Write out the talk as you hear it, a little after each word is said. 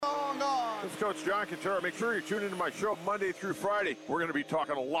This is Coach John Quintero. Make sure you tune into my show Monday through Friday. We're going to be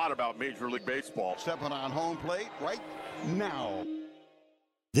talking a lot about Major League Baseball. Stepping on home plate right now.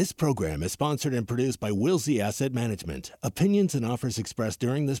 This program is sponsored and produced by Wilsey Asset Management. Opinions and offers expressed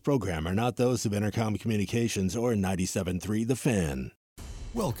during this program are not those of Intercom Communications or 97.3 The Fan.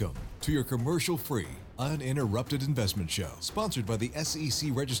 Welcome to your commercial-free, uninterrupted investment show, sponsored by the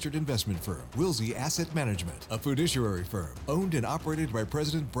SEC-registered investment firm, Wilsey Asset Management, a fiduciary firm owned and operated by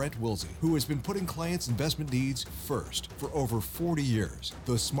President Brent Wilsey, who has been putting clients' investment needs first for over 40 years.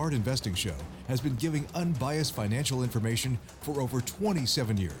 The Smart Investing Show has been giving unbiased financial information for over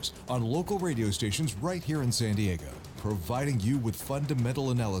 27 years on local radio stations right here in San Diego, providing you with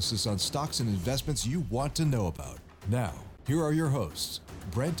fundamental analysis on stocks and investments you want to know about. Now, here are your hosts,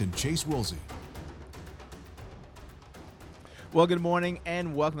 Brent and Chase Wilsey. Well, good morning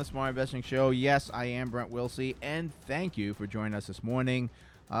and welcome to the Smart Investing Show. Yes, I am Brent Wilsey, and thank you for joining us this morning.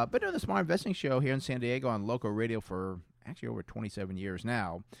 Been doing the Smart Investing Show here in San Diego on local radio for actually over 27 years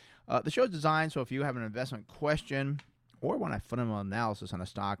now. The show is designed so if you have an investment question or want a fundamental analysis on a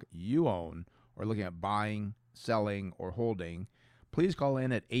stock you own or looking at buying, selling, or holding, please call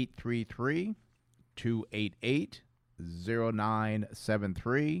in at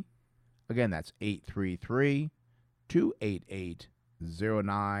 833-288-0973. Again, that's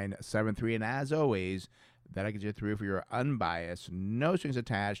 833-288-0973. And as always, that'll get you through for your unbiased, no strings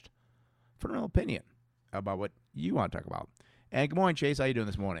attached, fundamental opinion about what you want to talk about. And good morning, Chase. How you doing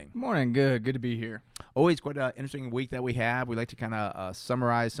this morning? Morning. Good to be here. Always quite an interesting week that we have. We like to kind of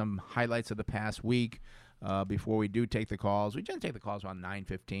summarize some highlights of the past week before we do take the calls. We generally take the calls around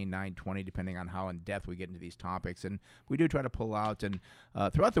 9:15, 9:20, depending on how in-depth we get into these topics. And we do try to pull out. And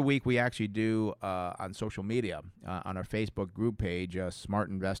throughout the week, we actually do on social media, on our Facebook group page, Smart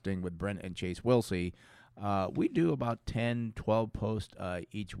Investing with Brent and Chase Wilsey, we do about 10, 12 posts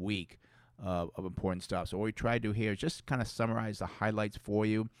each week of important stuff. So what we try to do here is just kind of summarize the highlights for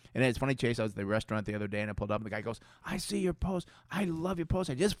you. And it's funny, Chase, I was at the restaurant the other day and I pulled up and the guy goes, I see your post. I love your posts.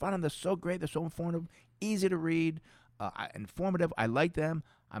 I just found them. They're so great. They're so informative, easy to read, informative. I like them.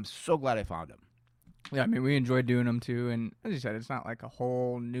 I'm so glad I found them. Yeah, I mean, we enjoy doing them too. And as you said, it's not like a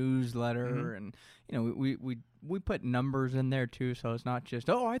whole newsletter. Mm-hmm. And, you know, we put numbers in there too. So it's not just,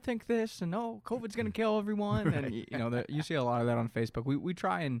 I think this and, COVID's going to kill everyone. Right. And, you know, you see a lot of that on Facebook. We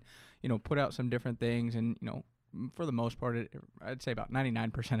try and, put out some different things. And, for the most part, I'd say about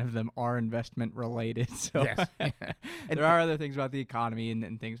 99% of them are investment related. So yes. And there are other things about the economy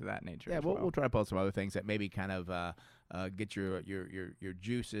and things of that nature. Yeah, well. We'll try to post some other things that maybe kind of get your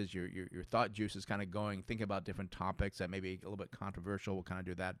juices, your thought juices kind of going. Think about different topics that may be a little bit controversial. We'll kind of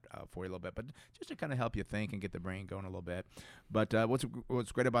do that for you a little bit, but just to kind of help you think and get the brain going a little bit. But what's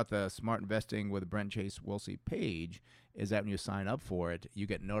great about the Smart Investing with Brent Chase Wilsey page is that when you sign up for it, you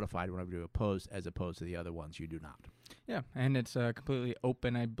get notified whenever we do a post, as opposed to the other ones you do not. Yeah, and it's completely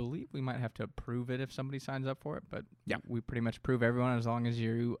open. I believe we might have to approve it if somebody signs up for it, but yeah, we pretty much approve everyone as long as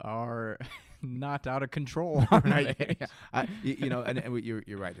you are not out of control. Right? Yeah.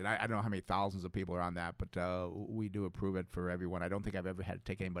 You're right. And I don't know how many thousands of people are on that, but we do approve it for everyone. I don't think I've ever had to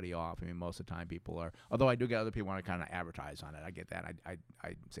take anybody off. I mean, most of the time people are, although I do get other people want to kind of advertise on it. I get that. I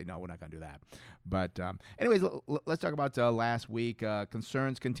say, no, we're not going to do that. But anyways, let's talk about last week.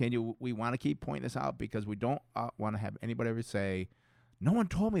 Concerns continue. We want to keep pointing this out because we don't want to have anybody ever say, no one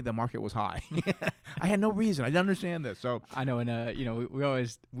told me the market was high. I had no reason. I didn't understand this. So I know, and we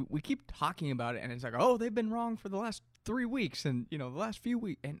always keep talking about it, and it's like, they've been wrong for the last 3 weeks, and the last few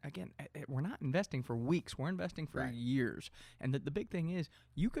weeks. And again, we're not investing for weeks. We're investing for years. And the big thing is,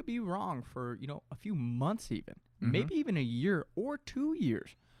 you could be wrong for a few months, even maybe even a year or 2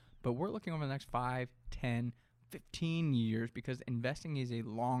 years. But we're looking over the next 5, 10, 15 years because investing is a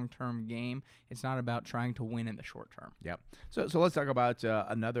long-term game. It's not about trying to win in the short term. Yep. So let's talk about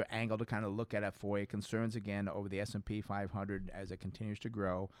another angle to kind of look at it for you. Concerns again over the S&P 500 as it continues to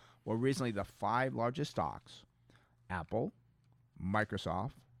grow. Well, recently the 5 largest stocks, Apple,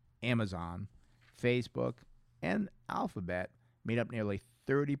 Microsoft, Amazon, Facebook, and Alphabet made up nearly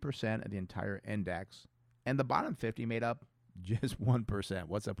 30% of the entire index, and the bottom 50 made up just 1%.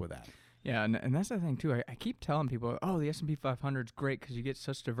 What's up with that? Yeah, and that's the thing, too. I keep telling people, the S&P 500 is great because you get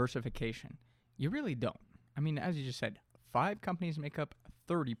such diversification. You really don't. I mean, as you just said, 5 companies make up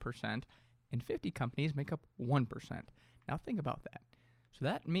 30%, and 50 companies make up 1%. Now, think about that. So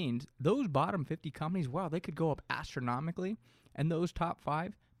that means those bottom 50 companies, they could go up astronomically, and those top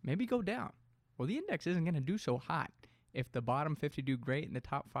 5 maybe go down. Well, the index isn't going to do so hot if the bottom 50 do great and the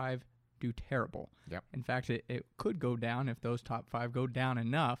top 5 do terrible. Yep. In fact, it could go down if those top 5 go down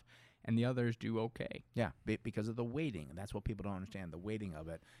enough. and the others do okay. Yeah, because of the weighting, and that's what people don't understand, the weighting of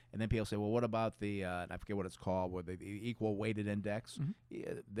it. And then people say, well, what about the, I forget what it's called, where the equal weighted index?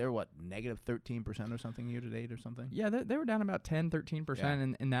 Yeah, they're what, negative 13% or something year to date or something? Yeah, they were down about 10,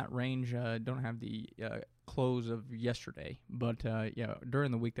 13% in that range. Don't have the close of yesterday, but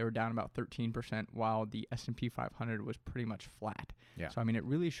during the week they were down about 13%, while the S&P 500 was pretty much flat. Yeah. So I mean, it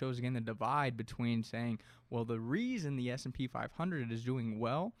really shows again the divide between saying, well, the reason the S&P 500 is doing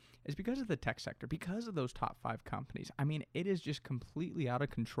well is because of the tech sector, because of those top 5 companies. I mean, it is just completely out of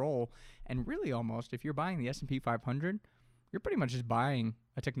control, and really almost, if you're buying the S&P 500, you're pretty much just buying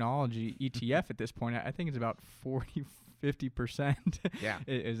a technology ETF at this point. I think it's about 50%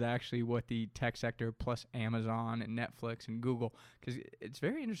 is actually what the tech sector plus Amazon and Netflix and Google, because it's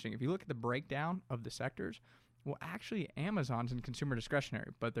very interesting. If you look at the breakdown of the sectors, well, actually, Amazon's in consumer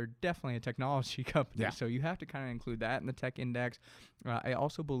discretionary, but they're definitely a technology company. Yeah. So you have to kind of include that in the tech index. I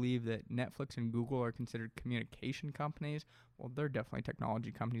also believe that Netflix and Google are considered communication companies. Well, they're definitely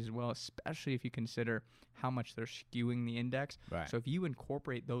technology companies as well, especially if you consider how much they're skewing the index. Right. So if you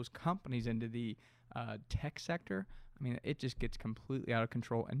incorporate those companies into the tech sector, I mean, it just gets completely out of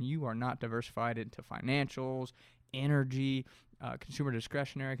control, and you are not diversified into financials, energy, consumer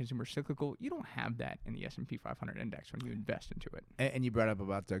discretionary, consumer cyclical. You don't have that in the S&P 500 index when you invest into it. And you brought up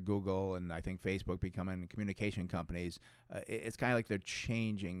about Google and I think Facebook becoming communication companies. It's kind of like they're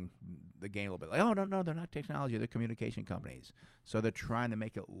changing the game a little bit. Like, oh, no, they're not technology. They're communication companies. So they're trying to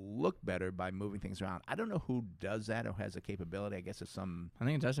make it look better by moving things around. I don't know who does that or has the capability. I guess it's some... I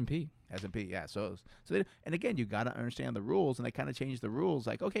think it's S&P. S&P, yeah. So they, and again, you got to understand the rules, and they kind of change the rules.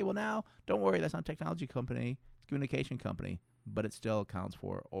 Like, okay, well now, don't worry, that's not a technology company. It's a communication company. But it still accounts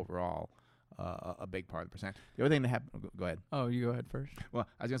for overall a big part of the percent. The other thing that happened, go ahead. Oh, you go ahead first. Well,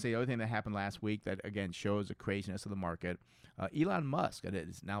 I was going to say the other thing that happened last week that, again, shows the craziness of the market. Elon Musk, and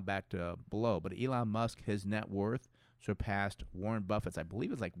it's now back to below, but Elon Musk, his net worth surpassed Warren Buffett's, I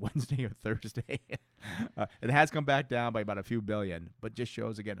believe it's like Wednesday or Thursday. It has come back down by about a few billion, but just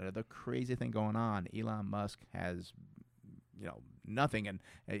shows, again, another crazy thing going on. Elon Musk has... nothing, and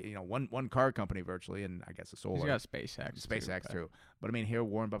one car company virtually, and I guess a solar. He's got SpaceX too. But I mean, here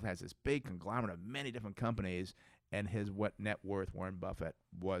Warren Buffett has this big conglomerate of many different companies, and his net worth, Warren Buffett,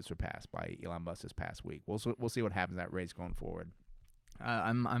 was surpassed by Elon Musk this past week. We'll see what happens in that race going forward.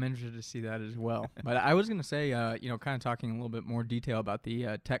 I'm interested to see that as well. But I was going to say, kind of talking a little bit more detail about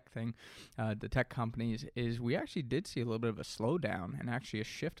the tech thing, the tech companies, is we actually did see a little bit of a slowdown and actually a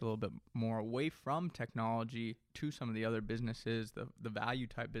shift a little bit more away from technology to some of the other businesses, the value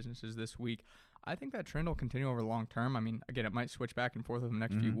type businesses this week. I think that trend will continue over the long term. I mean, again, it might switch back and forth over the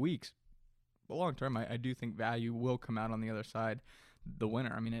next few weeks. But long term, I do think value will come out on the other side, the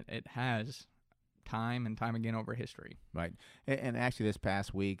winner. I mean, it has time and time again over history. Right. And actually this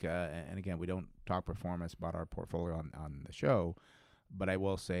past week, and again, we don't talk performance about our portfolio on the show, but I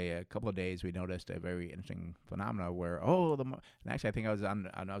will say a couple of days we noticed a very interesting phenomenon where, and actually I think I was on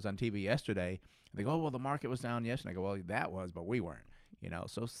TV yesterday. I think, the market was down yesterday. I go, well, that was, but we weren't.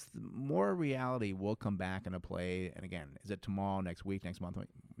 So more reality will come back into play. And again, is it tomorrow, next week, next month,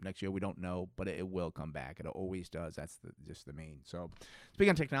 next year? We don't know, but it will come back. It always does. That's just the mean. So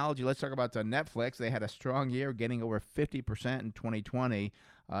speaking of technology, let's talk about Netflix. They had a strong year, getting over 50% in 2020.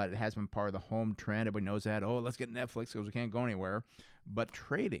 It has been part of the home trend. Everybody knows that. Oh, let's get Netflix because we can't go anywhere. But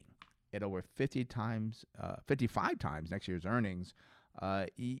trading at over 55 times next year's earnings,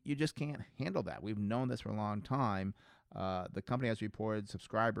 you just can't handle that. We've known this for a long time. The company has reported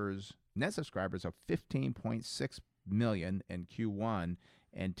net subscribers of 15.6 million in Q1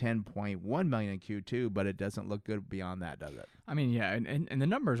 and 10.1 million in Q2, but it doesn't look good beyond that, does it? I mean, yeah, and the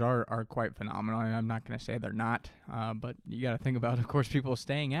numbers are quite phenomenal. I'm not going to say they're not, but you got to think about, of course, people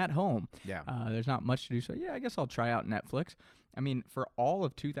staying at home. Yeah. There's not much to do, so yeah, I guess I'll try out Netflix. I mean, for all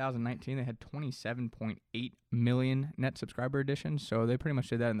of 2019, they had 27.8 million net subscriber additions, so they pretty much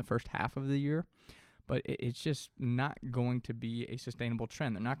did that in the first half of the year. But it's just not going to be a sustainable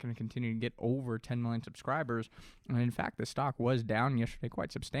trend. They're not going to continue to get over 10 million subscribers. And in fact, the stock was down yesterday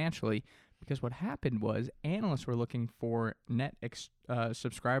quite substantially because what happened was analysts were looking for net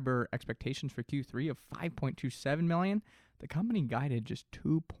subscriber expectations for Q3 of 5.27 million. The company guided just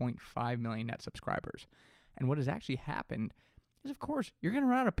 2.5 million net subscribers. And what has actually happened is, of course, you're going to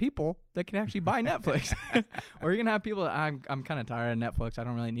run out of people that can actually buy Netflix. Or you're going to have people that I'm kind of tired of Netflix. I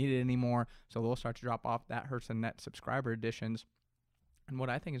don't really need it anymore. So they'll start to drop off. That hurts the net subscriber additions. And what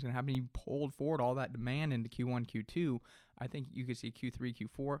I think is going to happen, you pulled forward all that demand into Q1, Q2. I think you could see Q3,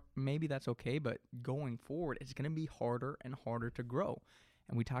 Q4. Maybe that's okay. But going forward, it's going to be harder and harder to grow.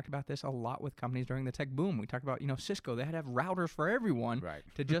 And we talked about this a lot with companies during the tech boom. We talked about, Cisco. They had to have routers for everyone Right.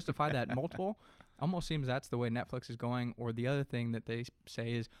 to justify that multiple. Almost seems that's the way Netflix is going. Or the other thing that they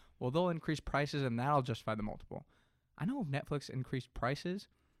say is, well, they'll increase prices and that'll justify the multiple. I know if Netflix increased prices,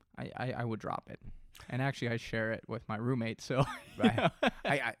 I would drop it. And actually, I share it with my roommate. So, Right.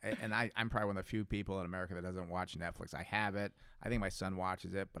 I'm probably one of the few people in America that doesn't watch Netflix. I have it. I think my son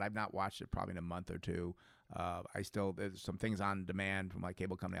watches it, but I've not watched it probably in a month or two. There's some things on demand from my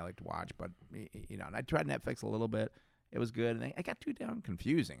cable company I like to watch, but and I tried Netflix a little bit. It was good, and it got too damn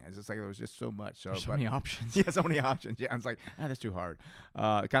confusing. It's just like there was just so much. there's so many options. Yeah, so many options. Yeah, I was like, that's too hard.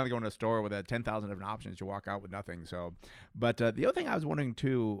 Kind of like going to a store with 10,000 different options. You walk out with nothing. So, but the other thing I was wondering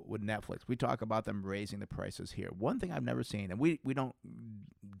too with Netflix, we talk about them raising the prices here. One thing I've never seen, and we don't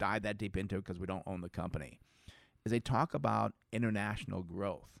dive that deep into it because we don't own the company, is they talk about international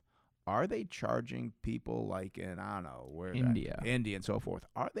growth. Are they charging people like in, I don't know, where India and so forth?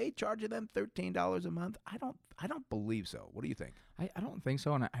 Are they charging them $13 a month? I don't believe so. What do you think? I don't think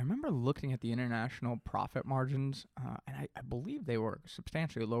so. And I remember looking at the international profit margins, and I believe they were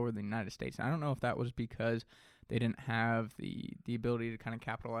substantially lower than the United States. And I don't know if that was because they didn't have the ability to kind of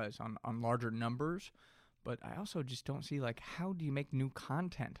capitalize on larger numbers. But I also just don't see, like, how do you make new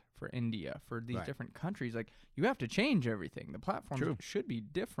content for India, for these Right. different countries? Like, you have to change everything. The platforms True. should be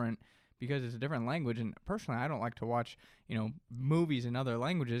different because it's a different language. And personally, I don't like to watch, movies in other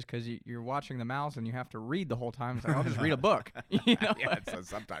languages because you're watching the mouse and you have to read the whole time. It's like, I'll just read a book. Yeah, it's a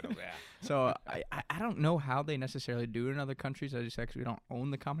subtitle. Yeah. So I don't know how they necessarily do it in other countries. I just said 'cause we don't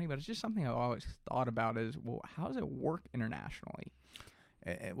own the company, but it's just something I've always thought about is, well, how does it work internationally?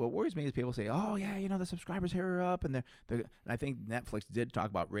 And what worries me is people say, "Oh yeah, the subscribers here are up," and and I think Netflix did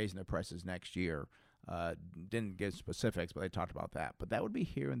talk about raising their prices next year. Didn't give specifics, but they talked about that. But that would be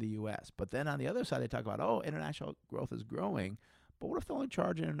here in the U.S. But then on the other side, they talk about, international growth is growing. But what if they only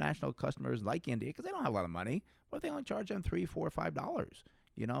charge international customers like India, because they don't have a lot of money? What if they only charge them $3, $4, $5?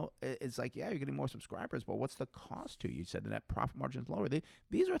 It's like, yeah, you're getting more subscribers, but what's the cost to you? You said the net profit margin is lower.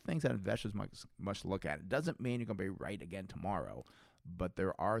 These are things that investors must look at. It doesn't mean you're going to be right again tomorrow. But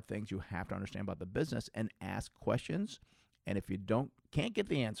there are things you have to understand about the business and ask questions. And if you can't get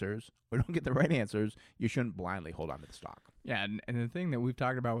the answers or don't get the right answers, you shouldn't blindly hold on to the stock. Yeah, and the thing that we've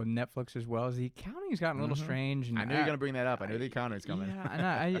talked about with Netflix as well is the accounting's gotten a little strange. And I knew you were going to bring that up. I knew the accounting's coming. Yeah, and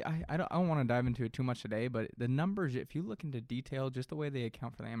I don't want to dive into it too much today, but the numbers, if you look into detail, just the way they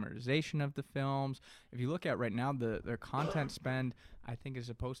account for the amortization of the films, if you look at right now, their content spend, I think, is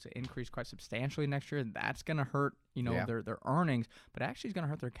supposed to increase quite substantially next year. That's going to hurt, their earnings, but actually is going to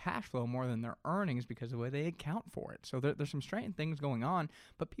hurt their cash flow more than their earnings because of the way they account for it. So there's some strange things going on,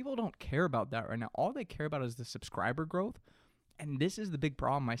 but people don't care about that right now. All they care about is the subscriber growth. And this is the big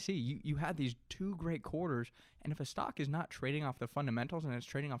problem I see. You had these 2 great quarters, and if a stock is not trading off the fundamentals and it's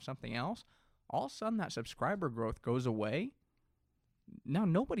trading off something else, all of a sudden that subscriber growth goes away. Now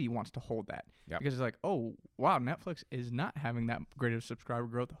nobody wants to hold that because it's like, oh, wow, Netflix is not having that great of subscriber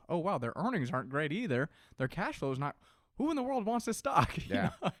growth. Oh, wow, their earnings aren't great either. Their cash flow is not. Who in the world wants this stock?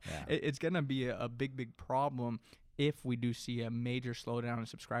 It's going to be a big, big problem if we do see a major slowdown in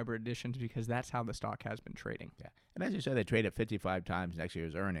subscriber additions, because that's how the stock has been trading. Yeah, and as you said, they trade at 55 times next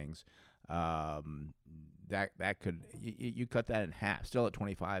year's earnings. That could you cut that in half, still at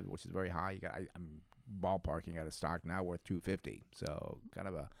 25, which is very high. I'm ballparking at a stock now worth 250, so kind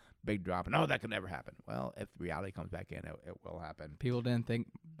of a big drop. And that could never happen. Well, if reality comes back in, it will happen. People didn't think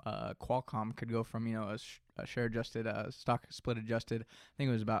Qualcomm could go from a share adjusted stock split adjusted. I think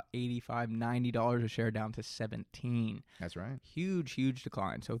it was about $85, $90 a share down to 17. That's right. Huge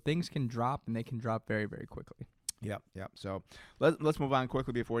decline. So things can drop, and they can drop very, very quickly. Yep. So let's move on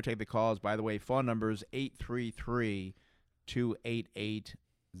quickly before we take the calls. By the way, phone number is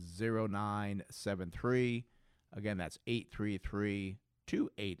 833-288-0973. Again, that's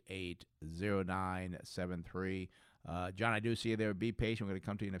 833-288-0973. John, I do see you there. Be patient. We're going to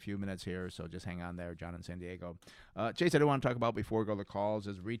come to you in a few minutes here, so just hang on there, John in San Diego. Chase, I do want to talk about before we go to the calls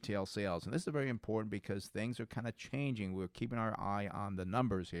is retail sales. And this is very important because things are kind of changing. We're keeping our eye on the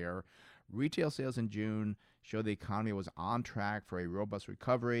numbers here. Retail sales in June showed the economy was on track for a robust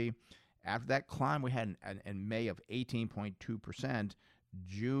recovery. After that climb we had in May of 18.2%,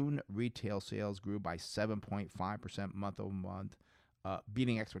 June retail sales grew by 7.5% month over month,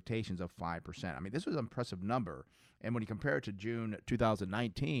 beating expectations of 5%. I mean, this was an impressive number. And when you compare it to June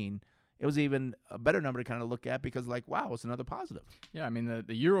 2019, it was even a better number to kind of look at because, like, wow, it's another positive. Yeah, I mean,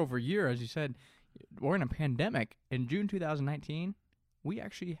 the year over year, as you said, we're in a pandemic. In June 2019, we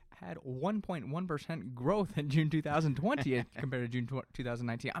actually had 1.1% growth in June 2020 compared to June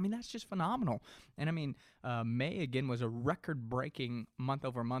 2019. I mean, that's just phenomenal. And I mean, May again was a record-breaking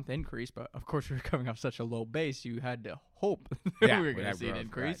month-over-month increase, but of course we were coming off such a low base, you had to hope that we were going to see an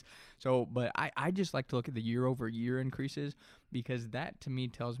increase. Right. So, but I just like to look at the year-over-year increases because that to me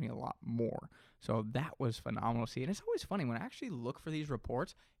tells me a lot more. So that was phenomenal to see. And it's always funny when I actually look for these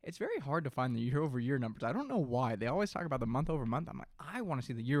reports, it's very hard to find the year-over-year numbers. I don't know why. They always talk about the month-over-month. I'm like, I want to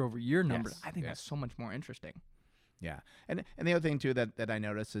see the year-over-year numbers. I think that's so much more interesting. Yeah, and the other thing too that I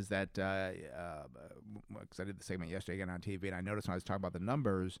noticed is that because I did the segment yesterday again on TV, and I noticed when I was talking about the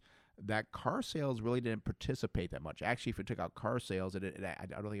numbers that car sales really didn't participate that much. Actually, if you took out car sales, I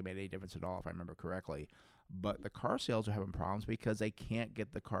don't think it made any difference at all, if I remember correctly. But the car sales are having problems because they can't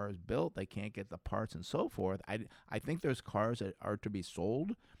get the cars built, they can't get the parts and so forth. I think there's cars that are to be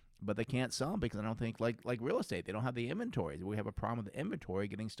sold, but they can't sell them because I don't think, like real estate, they don't have the inventory. We have a problem with the inventory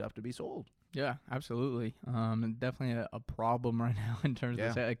getting stuff to be sold. Yeah, absolutely. Definitely a problem right now in terms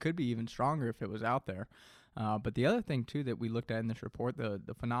of it could be even stronger if it was out there. But the other thing, too, that we looked at in this report,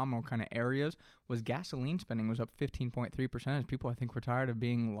 the phenomenal kind of areas, was gasoline spending was up 15.3% as people, I think, were tired of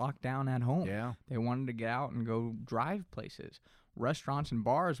being locked down at home. Yeah. They wanted to get out and go drive places. Restaurants and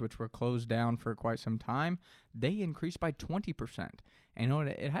bars, which were closed down for quite some time, they increased by 20%. And you know,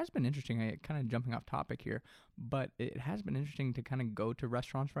 it has been interesting, kind of jumping off topic here, but it has been interesting to kind of go to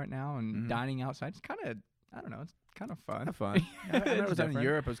restaurants right now and dining outside. It's kind of, I don't know, it's kind of fun. Kind of fun. I remember in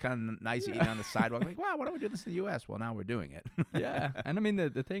Europe, it was kind of nice eating on the sidewalk. Like, wow, why don't we do this in the U.S.? Well, now we're doing it. Yeah. And I mean,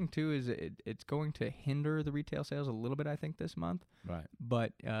 the thing, too, is it's going to hinder the retail sales a little bit, I think, this month. Right.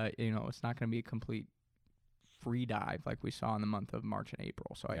 But, you know, it's not going to be a complete free dive like we saw in the month of March and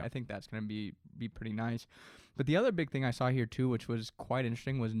April. So I think that's going to be pretty nice. But the other big thing I saw here, too, which was quite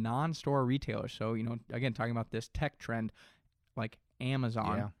interesting, was non-store retailers. So, you know, again, talking about this tech trend, like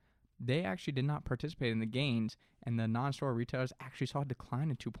Amazon, they actually did not participate in the gains, and the non-store retailers actually saw a decline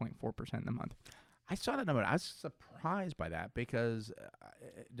in 2.4% in the month. I saw that number. I was surprised by that because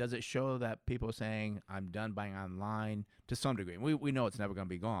does it show that people are saying, I'm done buying online to some degree? We know it's never going to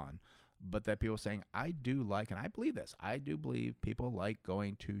be gone. But that people are saying, I do like, and I believe this, I do believe people like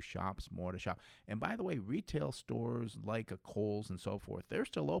going to shops more to shop. And by the way, retail stores like a Kohl's and so forth, they're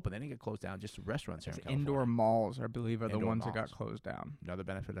still open. They didn't get closed down, just restaurants here in California. Indoor malls, I believe, are the ones that got closed down. Another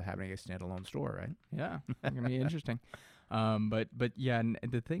benefit of having a standalone store, right? Yeah, it's going to be interesting. But yeah, and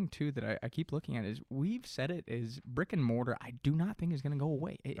the thing, too, that I keep looking at is we've said it is brick and mortar, I do not think is going to go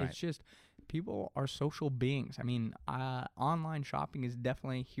away. It's just people are social beings. I mean, online shopping is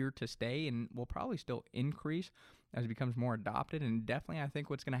definitely here to stay and will probably still increase as it becomes more adopted. And definitely I think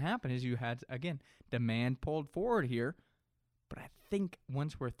what's going to happen is you had, again, demand pulled forward here. But I think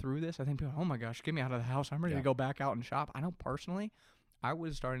once we're through this, I think people, oh my gosh, get me out of the house. I'm ready to go back out and shop. I know personally, I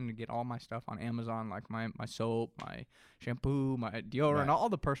was starting to get all my stuff on Amazon, like my soap, my shampoo, my deodorant, all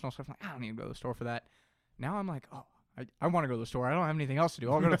the personal stuff. I'm like, I don't need to go to the store for that. Now I'm like, oh, I want to go to the store. I don't have anything else to do.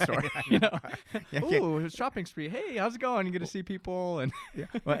 I'll go to the store. You know, ooh, shopping spree. Hey, how's it going? You get to see people, and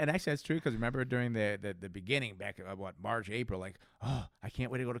well, and actually that's true because remember during the beginning back March, April, like, oh, I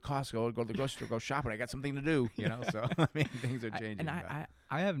can't wait to go to Costco, go to the grocery store, go shopping. I got something to do. You know, so I mean things are changing. I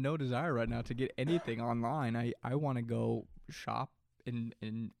have no desire right now to get anything online. I want to go shop in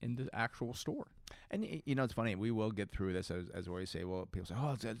the actual store. And you know, it's funny. We will get through this, as we always say. Well, people say,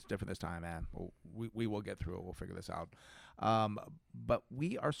 "Oh, it's different this time, man." Well, we will get through it. We'll figure this out. But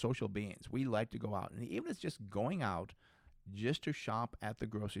we are social beings. We like to go out, and even if it's just going out, just to shop at the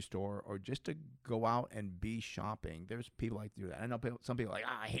grocery store, or just to go out and be shopping. There's people like to do that. I know some people are like,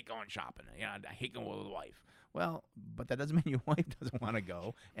 I hate going shopping. You know, I hate going with the wife. Well, but that doesn't mean your wife doesn't want to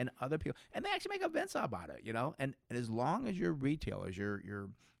go, and other people, and they actually make events about it, you know. And as long as your retailers, your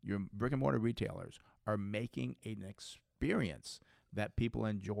brick and mortar retailers are making an experience that people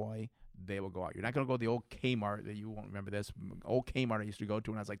enjoy, they will go out. You're not going to go to the old Kmart that you won't remember this old Kmart I used to go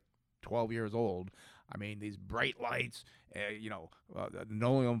to when I was like 12 years old. I mean, these bright lights,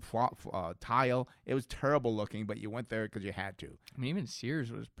 linoleum tile. It was terrible looking, but you went there because you had to. I mean, even Sears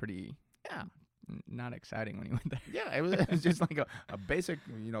was pretty. Yeah. Not exciting when you went there. Yeah, it was just like a basic,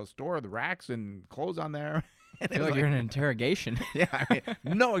 store with racks and clothes on there. I feel like you're in an interrogation. Yeah, I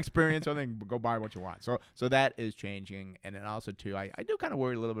mean, no experience. I think go buy what you want. So that is changing, and then also too, I do kind of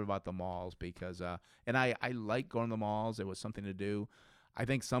worry a little bit about the malls because, and I like going to the malls. It was something to do. I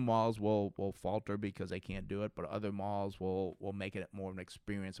think some malls will falter because they can't do it, but other malls will make it more of an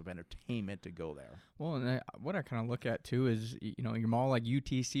experience of entertainment to go there. Well, and what I kind of look at too is, your mall like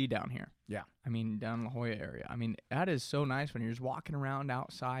UTC down here. Yeah. I mean, down in La Jolla area. I mean, that is so nice when you're just walking around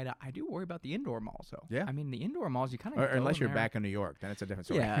outside. I do worry about the indoor malls, though. Yeah. I mean, the indoor malls, you kind Or of unless you're back in New York, then it's a different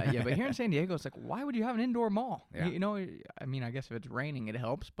story. Yeah, yeah. But here in San Diego, it's like, why would you have an indoor mall? Yeah. You know, I mean, I guess if it's raining, it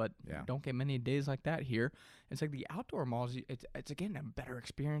helps, but Yeah. you don't get many days like that here. It's like the outdoor malls, it's again, a better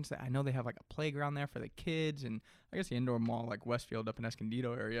experience. I know they have like a playground there for the kids, and I guess the indoor mall, like Westfield up in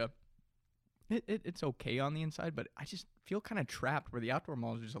Escondido area, it's okay on the inside, but I just feel kind of trapped where the outdoor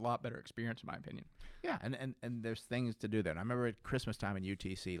mall is just a lot better experience, in my opinion. Yeah, and there's things to do there. And I remember at Christmas time in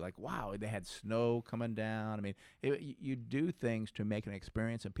UTC, like, wow, they had snow coming down. I mean, you do things to make an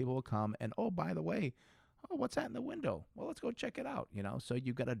experience, and people will come, and, oh, by the way, oh, what's that in the window? Well, let's go check it out, you know? So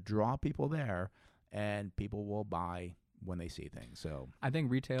you've got to draw people there, and people will buy when they see things. So I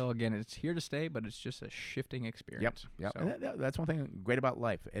think retail, again, it's here to stay, but it's just a shifting experience. Yep. So- And that's one thing great about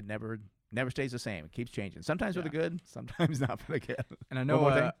life. It never stays the same. It keeps changing. Sometimes for the good, sometimes not for the good. And I One know,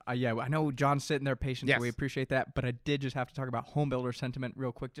 more thing? I know John's sitting there patient, Yes. so we appreciate that. But I did just have to talk about home builder sentiment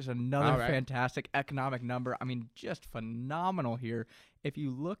real quick. Just another All right. fantastic economic number. I mean, just phenomenal here. If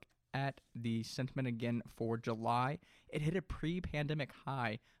you look at the sentiment again for July, it hit a pre-pandemic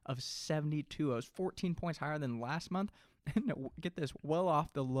high of 72. It was 14 points higher than last month. And get this, well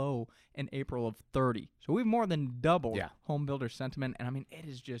off the low in April of 30. So we've more than doubled home builder sentiment. And I mean, it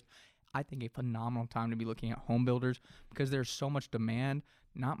is just, I think, a phenomenal time to be looking at home builders because there's so much demand,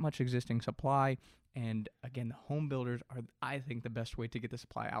 not much existing supply. And again, the home builders are, I think, the best way to get the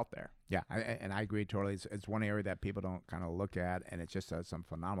supply out there. Yeah, and I agree totally. It's one area that people don't kind of look at, and it's just some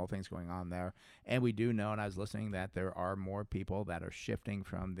phenomenal things going on there. And we do know, and I was listening, that there are more people that are shifting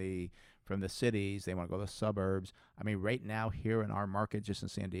from the cities. They want to go to the suburbs. I mean, right now here in our market, just in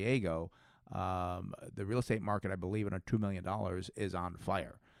San Diego, the real estate market, I believe, at $2 million is on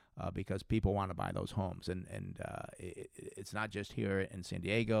fire. Because people want to buy those homes, and it's not just here in San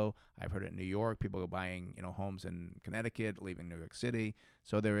Diego. I've heard it in New York. People are buying homes in Connecticut, leaving New York City.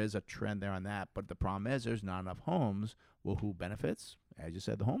 So there is a trend there on that. But the problem is there's not enough homes. Well, who benefits? As you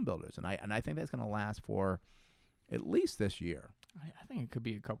said, the home builders, and I think that's going to last for at least this year. I think it could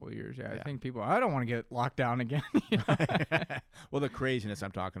be a couple of years. Yeah, I think people, I don't want to get locked down again. Well, the craziness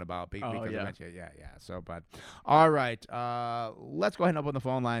I'm talking about because yeah. eventually, yeah. So, but all right, let's go ahead and open the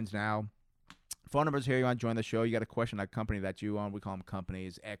phone lines now. Phone numbers here. You want to join the show? You got a question on a company that you own? We call them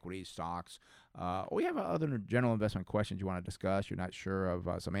companies, equities, stocks. Or you have other general investment questions you want to discuss. You're not sure of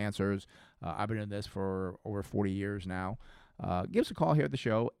some answers. I've been doing this for over 40 years now. Give us a call here at the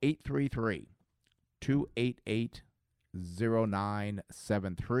show,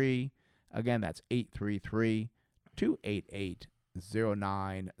 833-288-0973. Again, that's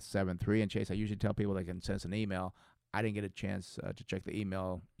 833-288-0973. And Chase, I usually tell people they can send us an email. I didn't get a chance to check the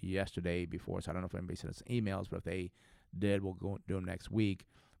email yesterday before, so I don't know if anybody sent us emails, but if they did, we'll go do them next week.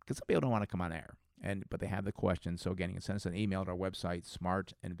 Because some people don't want to come on air, but they have the questions. So again, you can send us an email at our website,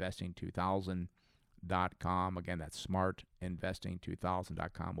 smartinvesting2000.com. Again, that's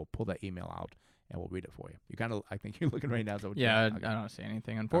smartinvesting2000.com. We'll pull that email out and we'll read it for you. You kind of, I think you're looking right now. So Yeah, I don't see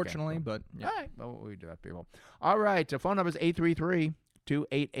anything, unfortunately, but yeah. All right, well, we do that, people. All right, the phone number is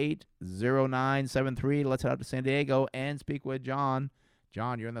 833-288-0973. Let's head out to San Diego and speak with John.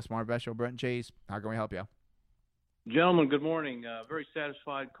 John, you're in the Smart Invest Show. Brent and Chase, how can we help you? Gentlemen, good morning. Very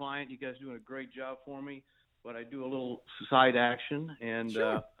satisfied client. You guys are doing a great job for me. But I do a little side action, and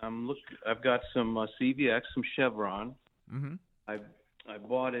Sure. I've got some CVX, some Chevron. Mm-hmm. I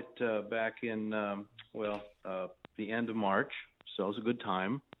bought it back in the end of March, so it was a good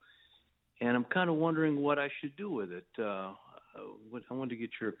time. And I'm kind of wondering what I should do with it. I wanted to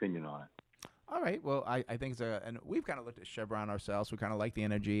get your opinion on it. All right. Well, I think it's and we've kind of looked at Chevron ourselves. We kind of like the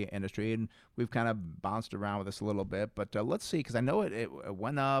energy industry, and we've kind of bounced around with this a little bit. But let's see, because I know it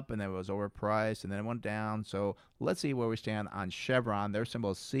went up, and then it was overpriced, and then it went down. So let's see where we stand on Chevron. Their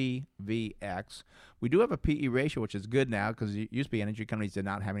symbol is CVX. We do have a PE ratio, which is good now, because it used to be energy companies did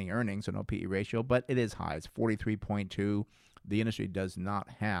not have any earnings, so no PE ratio, but it is high. It's 43.2. The industry does not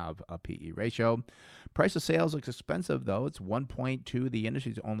have a PE ratio. Price of sales looks expensive, though. It's 1.2. The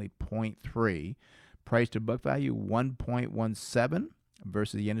industry is only 0.3. Price to book value, 1.17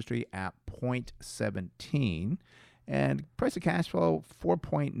 versus the industry at 0.17. And price of cash flow,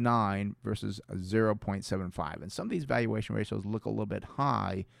 4.9 versus 0.75. And some of these valuation ratios look a little bit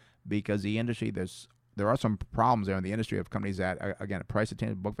high because the industry, there are some problems there in the industry of companies that, again, a price to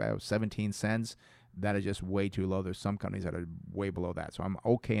tangible book value of 17 cents. That is just way too low. There's some companies that are way below that. So I'm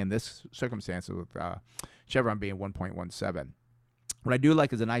okay in this circumstance with Chevron being 1.17. What I do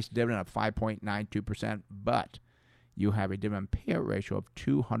like is a nice dividend of 5.92%, but you have a dividend payout ratio of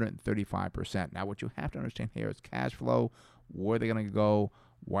 235%. Now, what you have to understand here is cash flow, where they're going to go,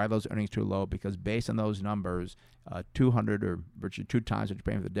 Why are those earnings too low? Because based on those numbers, 200 or virtually 2 times what you're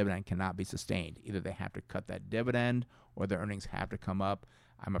paying for the dividend cannot be sustained. Either they have to cut that dividend or their earnings have to come up.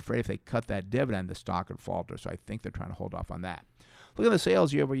 I'm afraid if they cut that dividend, the stock would falter. So I think they're trying to hold off on that. Look at the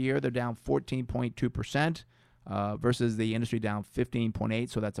sales year over year. They're down 14.2% versus the industry down 15.8%.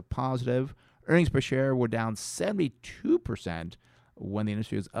 So that's a positive. Earnings per share were down 72% when the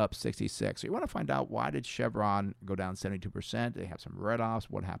industry was up 66%. So you want to find out, why did Chevron go down 72%? They have some write-offs.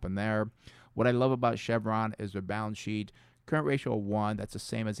 What happened there? What I love about Chevron is their balance sheet. Current ratio of 1. That's the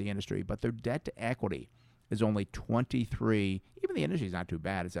same as the industry. But their debt to equity is only 23. Even the industry is not too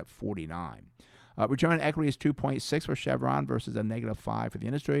bad. It's at 49. Return on equity is 2.6 for Chevron versus a negative 5 for the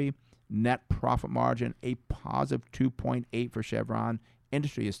industry. Net profit margin, a positive 2.8 for Chevron.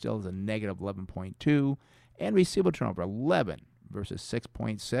 Industry is still as a negative 11.2. And receivable turnover, 11 versus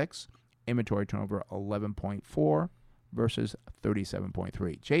 6.6. Inventory turnover, 11.4 versus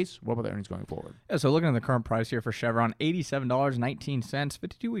 37.3. Chase, what about the earnings going forward? Yeah, so looking at the current price here for Chevron, $87.19,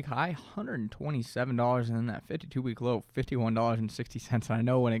 52-week high, $127, and then that 52-week low, $51.60. And I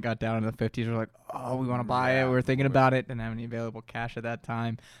know when it got down into the 50s, we're like, oh, we want to buy it. We were thinking about it. Didn't have any available cash at that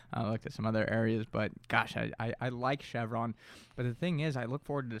time. I looked at some other areas, but gosh, I like Chevron. But the thing is, I look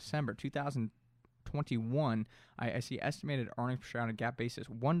forward to December 2021. I see estimated earnings per share on a GAAP basis,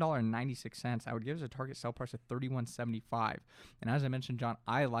 $1.96. I would give us a target sell price of $31.75. And as I mentioned, John,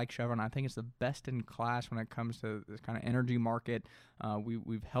 I like Chevron. I think it's the best in class when it comes to this kind of energy market.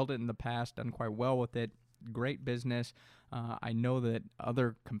 We've held it in the past, done quite well with it. Great business. I know that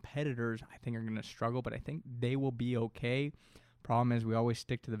other competitors, I think, are going to struggle, but I think they will be okay. Problem is, we always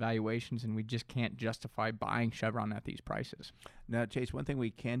stick to the valuations, and we just can't justify buying Chevron at these prices. Now, Chase, one thing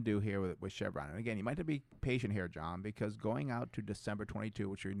we can do here with Chevron, and again, you might have to be patient here, John, because going out to December 22,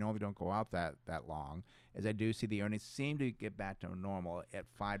 which we normally don't go out that long, is I do see the earnings seem to get back to normal at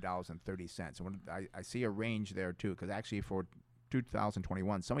 $5.30. And I see a range there, too, because actually for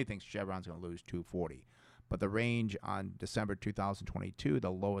 2021, somebody thinks Chevron's going to lose $2.40. But the range on December 2022,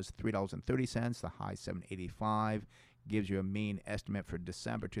 the low is $3.30, the high $7.85. Gives you a mean estimate for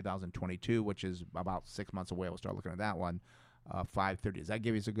December 2022, which is about 6 months away. We'll start looking at that one. $5.30. Does that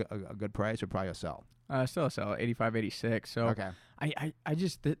give you a good price or probably a sell? Still a sell, 85, 86. So okay. I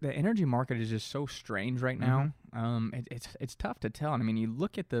just the energy market is just so strange right now. It's tough to tell. And I mean, you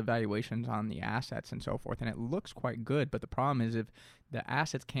look at the valuations on the assets and so forth, and it looks quite good. But the problem is, if the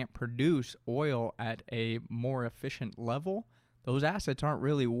assets can't produce oil at a more efficient level, those assets aren't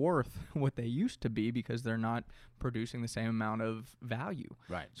really worth what they used to be because they're not producing the same amount of value.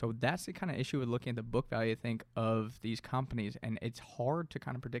 Right. So that's the kind of issue with looking at the book value, I think, of these companies. And it's hard to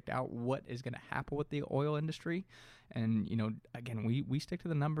kind of predict out what is going to happen with the oil industry. And, you know, again, we stick to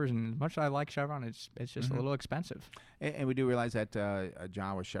the numbers. And as much as I like Chevron, it's just a little expensive. And we do realize that,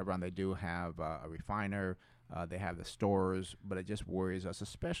 John, with Chevron, they do have a refiner. They have the stores, but it just worries us,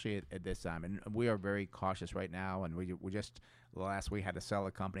 especially at this time. And we are very cautious right now, and we just last week had to sell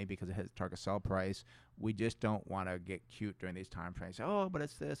a company because it has a target sell price. We just don't want to get cute during these time frames. Oh, but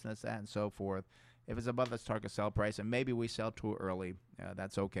it's this and it's that and so forth. If it's above this target sell price, and maybe we sell too early,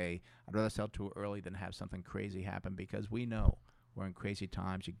 that's okay. I'd rather sell too early than have something crazy happen because we know we're in crazy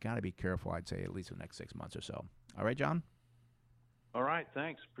times. You got to be careful, I'd say, at least the next 6 months or so. All right, John? All right,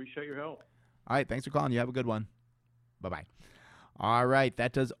 thanks. Appreciate your help. All right, thanks for calling. You have a good one. Bye-bye. All right,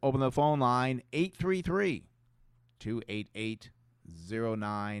 that does open the phone line,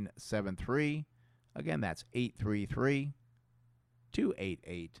 833-288-0973. Again, that's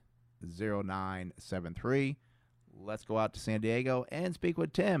 833-288-0973. Let's go out to San Diego and speak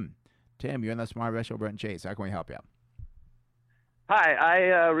with Tim. Tim, you're on the Smart Investment Show, Brent and Chase. How can we help you? Hi,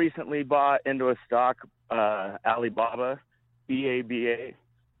 I recently bought into a stock, Alibaba, BABA.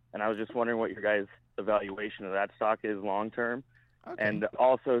 And I was just wondering what your guys' evaluation of that stock is long term. Okay. And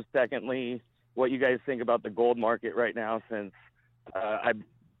also, secondly, what you guys think about the gold market right now, since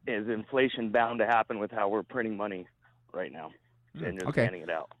is inflation bound to happen with how we're printing money right now and just handing it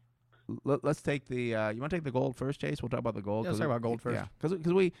out? Let's take the you want to take the gold first, Chase? We'll talk about the gold. Yeah, let's talk about gold first. Yeah, because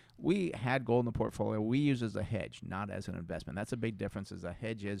we had gold in the portfolio. We use it as a hedge, not as an investment. That's a big difference. As a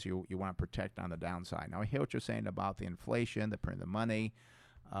hedge is you want to protect on the downside. Now, I hear what you're saying about the inflation, the print of the money.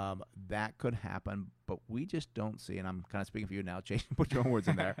 That could happen, but we just don't see, and I'm kind of speaking for you now, Chase, put your own words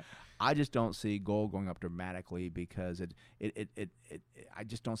in there. I just don't see gold going up dramatically because I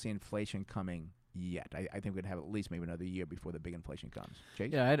just don't see inflation coming yet. I think we'd have at least maybe another year before the big inflation comes.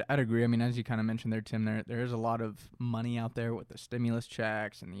 Chase? Yeah, I'd agree. I mean, as you kind of mentioned there, Tim, there is a lot of money out there with the stimulus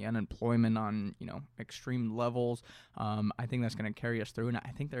checks and the unemployment on, extreme levels. I think that's going to carry us through, and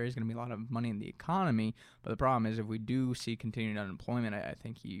I think there is going to be a lot of money in the economy. But the problem is if we do see continued unemployment, I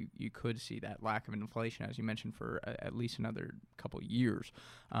think you could see that lack of inflation, as you mentioned, for at least another couple years.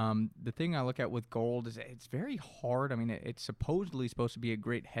 The thing I look at with gold is it's very hard. I mean, it's supposedly supposed to be a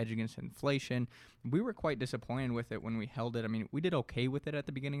great hedge against inflation. We were quite disappointed with it when we held it. I mean, we did okay with it at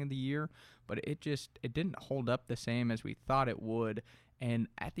the beginning of the year, but it didn't hold up the same as we thought it would. And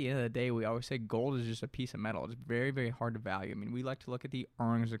at the end of the day, we always say gold is just a piece of metal. It's very, very hard to value. I mean, we like to look at the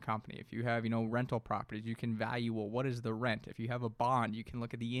earnings of the company. If you have, rental properties, you can value, well, what is the rent? If you have a bond, you can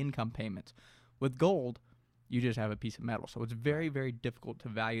look at the income payments. With gold, you just have a piece of metal. So it's very, very difficult to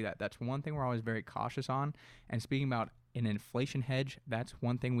value that. That's one thing we're always very cautious on. And speaking about an inflation hedge, that's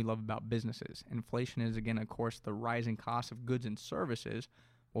one thing we love about businesses. Inflation is, again, of course, the rising cost of goods and services.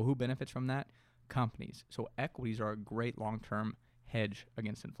 Well, who benefits from that? Companies. So equities are a great long-term hedge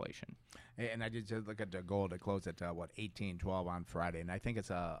against inflation. And I did just look at the gold. It closed at, $18.12 on Friday. And I think it's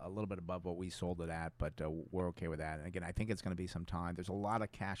a little bit above what we sold it at, but we're okay with that. And again, I think it's going to be some time. There's a lot of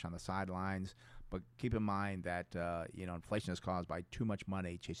cash on the sidelines, but keep in mind that, inflation is caused by too much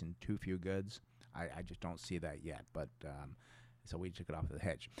money chasing too few goods. I just don't see that yet, but so we took it off the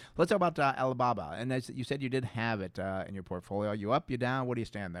hedge. Let's talk about Alibaba. And as you said, you did have it in your portfolio. You up, you down? What do you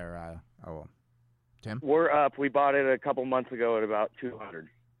stand there, Tim? We're up. We bought it a couple months ago at about 200.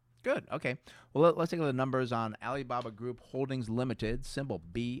 Good. Okay. Well, let's take a look at the numbers on Alibaba Group Holdings Limited, symbol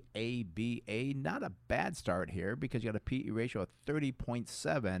BABA. Not a bad start here because you got a PE ratio of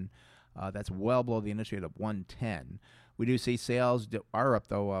 30.7. That's well below the industry of 110. We do see sales are up,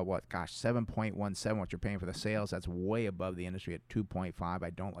 though, 7.17, what you're paying for the sales. That's way above the industry at 2.5.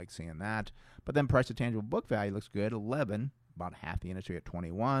 I don't like seeing that. But then price to tangible book value looks good, 11, about half the industry at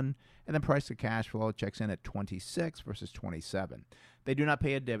 21. And then price to cash flow checks in at 26 versus 27. They do not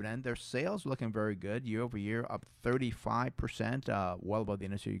pay a dividend. Their sales looking very good, year over year, up 35%, well above the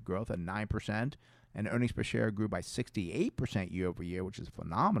industry growth at 9%. And earnings per share grew by 68% year over year, which is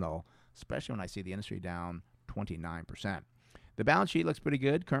phenomenal, especially when I see the industry down 29%. The balance sheet looks pretty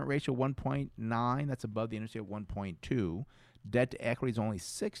good. Current ratio 1.9. That's above the industry at 1.2. Debt to equity is only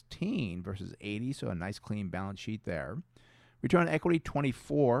 16 versus 80, so a nice clean balance sheet there. Return on equity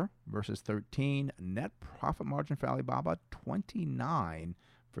 24 versus 13. Net profit margin for Alibaba 29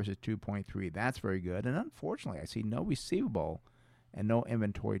 versus 2.3. That's very good. And unfortunately, I see no receivable and no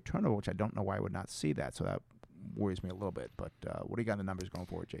inventory turnover, which I don't know why I would not see that. So that worries me a little bit. But what do you got in the numbers going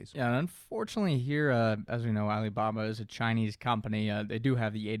forward, Chase? Yeah, unfortunately here, as we know, Alibaba is a Chinese company. They do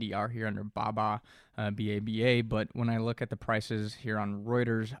have the ADR here under BABA, BABA, but when I look at the prices here on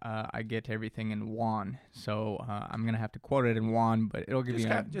Reuters, I get everything in yuan. So I'm going to have to quote it in yuan, but it'll give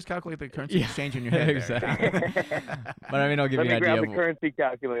just calculate the currency exchange in your head. Exactly. But I mean, it'll give you an idea. Let me grab the currency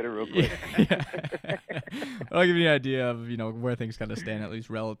calculator real quick. I'll give you an idea of where things kind of stand, at least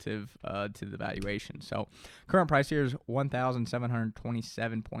relative to the valuation. So current price here is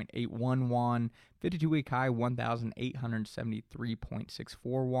 1,727.81 yuan. 52-week high 1,873.64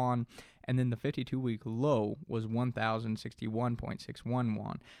 yuan, and then the 52-week low was 1,061.61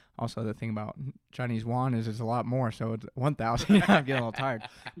 yuan. Also, the thing about Chinese yuan is it's a lot more, so it's 1,000. I'm getting a little tired.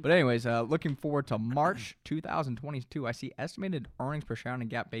 But anyways, looking forward to March 2022, I see estimated earnings per share on a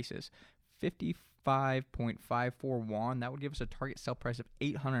GAAP basis, 55.54 yuan. That would give us a target sell price of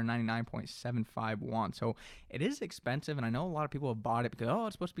 899.75 yuan. So it is expensive, and I know a lot of people have bought it because,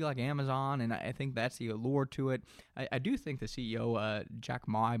 it's supposed to be like Amazon, and I think that's the allure to it. I do think the CEO, Jack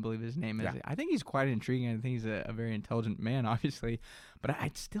Ma, I believe his name is, I think he's quite intriguing. I think he's a very intelligent man, obviously, but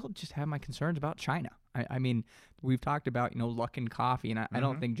I still just have my concerns about China. I mean, we've talked about, Luckin Coffee, and I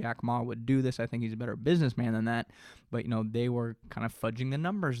don't think Jack Ma would do this. I think he's a better businessman than that. But, they were kind of fudging the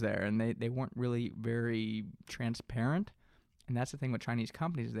numbers there, and they weren't really very transparent. And that's the thing with Chinese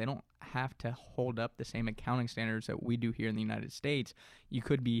companies. They don't have to hold up the same accounting standards that we do here in the United States. You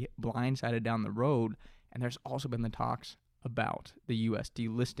could be blindsided down the road. And there's also been the talks about the U.S.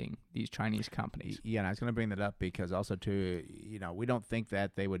 delisting these Chinese companies. Yeah, and I was going to bring that up because also, too, we don't think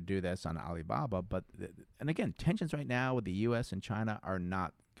that they would do this on Alibaba. But, and again, tensions right now with the U.S. and China are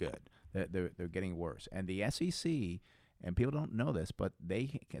not good. They're getting worse. And the SEC, and people don't know this, but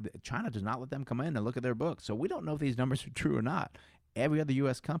China does not let them come in and look at their books. So we don't know if these numbers are true or not. Every other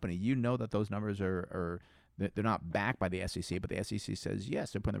U.S. company, that those numbers are they're not backed by the SEC, but the SEC says,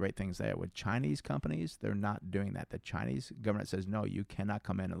 yes, they're putting the right things there. With Chinese companies, they're not doing that. The Chinese government says, no, you cannot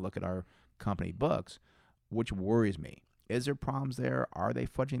come in and look at our company books, which worries me. Is there problems there? Are they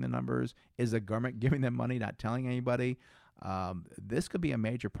fudging the numbers? Is the government giving them money, not telling anybody? This could be a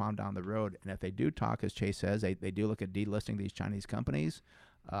major problem down the road. And if they do talk, as Chase says, they do look at delisting these Chinese companies.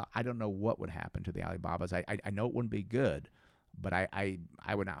 I don't know what would happen to the Alibabas. I know it wouldn't be good, but I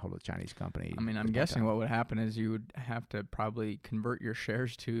would not hold a Chinese company. I mean, I'm guessing what would happen is you would have to probably convert your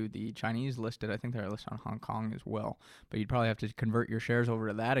shares to the Chinese listed. I think they're listed on Hong Kong as well. But you'd probably have to convert your shares over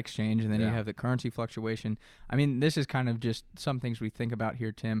to that exchange, and then you'd have the currency fluctuation. I mean, this is kind of just some things we think about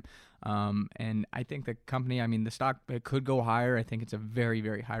here, Tim. And I think the company, I mean, the stock, it could go higher. I think it's a very,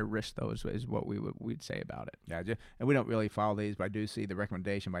 very high risk, though, is what we'd say about it. Yeah, and we don't really follow these, but I do see the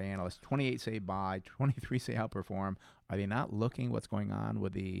recommendation by analysts. 28 say buy, 23 say outperform. Are they not looking what's going on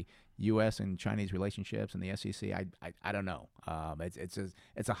with the U.S. and Chinese relationships and the SEC? I don't know.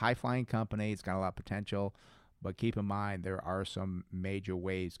 It's a high-flying company. It's got a lot of potential. But keep in mind, there are some major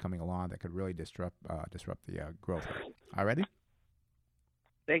waves coming along that could really disrupt the growth rate. All righty?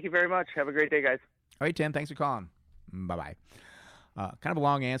 Thank you very much. Have a great day, guys. All right, Tim. Thanks for calling. Bye-bye. Kind of a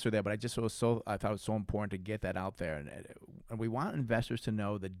long answer there, but I thought it was so important to get that out there. And we want investors to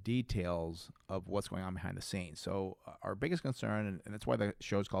know the details of what's going on behind the scenes. So our biggest concern, and that's why the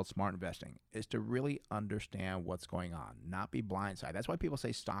show is called Smart Investing, is to really understand what's going on, not be blindsided. That's why people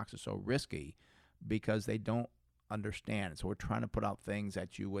say stocks are so risky, because they don't understand. So we're trying to put out things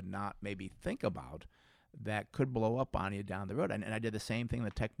that you would not maybe think about that could blow up on you down the road. And I did the same thing in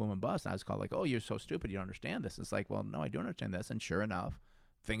the tech boom and bust. I was called like, oh, you're so stupid, you don't understand this. It's like, well, no, I do understand this. And sure enough,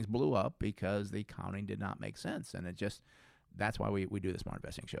 things blew up because the accounting did not make sense. And that's why we do the Smart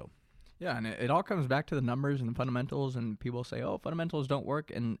Investing show. Yeah, and it all comes back to the numbers and the fundamentals. And people say, oh, fundamentals don't work.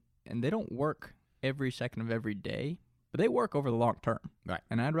 And they don't work every second of every day, but they work over the long term. Right.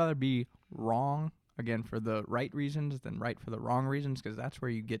 And I'd rather be wrong, again, for the right reasons than right for the wrong reasons, because that's where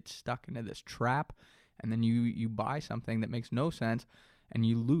you get stuck into this trap. And then you buy something that makes no sense, and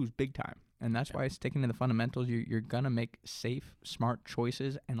you lose big time. And that's why sticking to the fundamentals, you're going to make safe, smart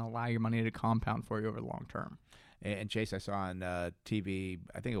choices and allow your money to compound for you over the long term. And Chase, I saw on TV,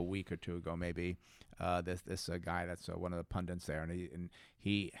 I think a week or two ago maybe, this guy that's one of the pundits there, and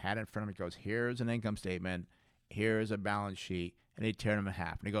he had it in front of him. He goes, here's an income statement, here's a balance sheet, and he teared them in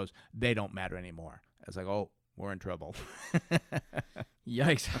half. And he goes, they don't matter anymore. I was like, oh, we're in trouble.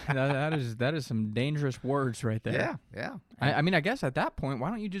 Yikes. that is some dangerous words right there. Yeah. I mean, I guess at that point, why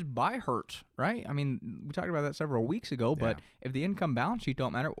don't you just buy Hertz, right? I mean, we talked about that several weeks ago, but if the income balance sheet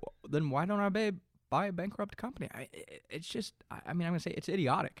don't matter, then why don't I buy a bankrupt company? It's just, I'm going to say it's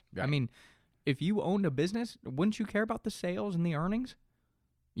idiotic. Right. I mean, if you owned a business, wouldn't you care about the sales and the earnings?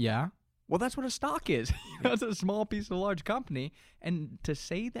 Yeah. Well, that's what a stock is. It's a small piece of a large company. And to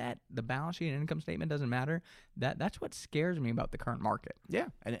say that the balance sheet and income statement doesn't matter, that's what scares me about the current market. Yeah,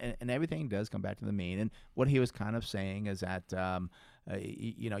 and everything does come back to the mean. And what he was kind of saying is that,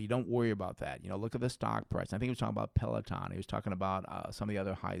 you don't worry about that. Look at the stock price. I think he was talking about Peloton. He was talking about some of the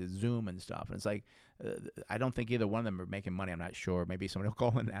other high Zoom and stuff. And it's like, I don't think either one of them are making money. I'm not sure. Maybe somebody will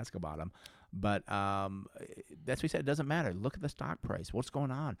call in and ask about them. But that's what he said. It doesn't matter. Look at the stock price. What's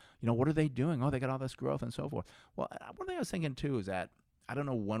going on? What are they doing? Oh, they got all this growth and so forth. Well, one thing I was thinking, too, is that I don't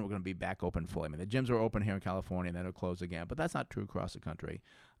know when we're going to be back open fully. I mean, the gyms are open here in California, and then they'll close again. But that's not true across the country.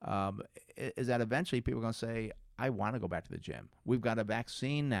 Is that eventually people are going to say, I want to go back to the gym. We've got a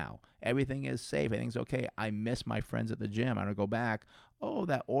vaccine now. Everything is safe. Everything's okay. I miss my friends at the gym. I want to go back. Oh,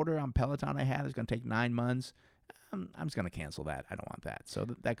 that order on Peloton I had is going to take 9 months. I'm just going to cancel that. I don't want that. So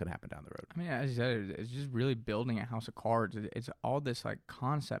that could happen down the road. I mean, as you said, it's just really building a house of cards. It's all this like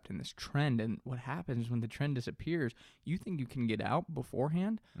concept and this trend. And what happens when the trend disappears, you think you can get out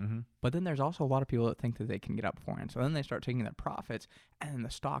beforehand, but then there's also a lot of people that think that they can get out beforehand. So then they start taking their profits, and then the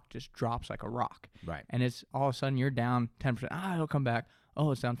stock just drops like a rock. Right. And it's all of a sudden you're down 10%. It'll come back.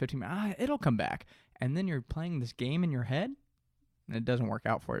 Oh, it's down 15%. It'll come back. And then you're playing this game in your head, and it doesn't work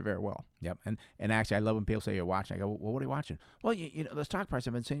out for you very well. Yep. And actually, I love when people say you're watching. I go, well, what are you watching? Well, the stock price,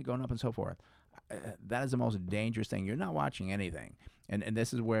 I've been seeing it going up and so forth. That is the most dangerous thing. You're not watching anything. And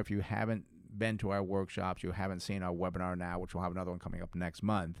this is where if you haven't been to our workshops, you haven't seen our webinar now, which we'll have another one coming up next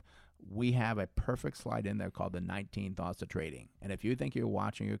month, we have a perfect slide in there called the 19 Thoughts of Trading. And if you think you're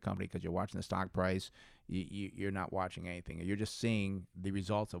watching your company because you're watching the stock price, you're not watching anything. You're just seeing the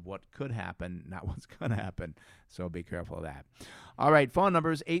results of what could happen, not what's going to happen. So be careful of that. All right, phone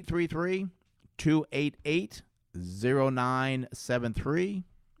number is 833-288-0973.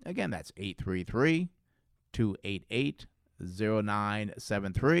 Again, that's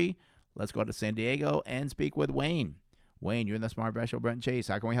 833-288-0973. Let's go to San Diego and speak with Wayne. Wayne, you're in the Smart Investor Show. Brent and Chase,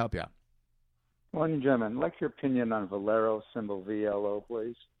 how can we help you? Morning, gentlemen. I'd like your opinion on Valero, symbol VLO,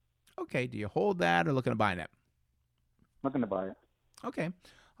 please. Okay, do you hold that or looking to buy that? Looking to buy it. Okay.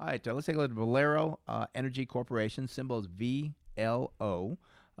 All right. Let's take a look at Valero Energy Corporation. Symbol is VLO.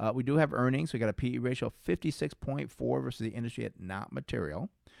 We do have earnings. We got a PE ratio of 56.4 versus the industry at not material.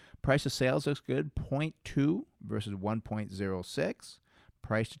 Price to sales looks good, 0.2 versus 1.06.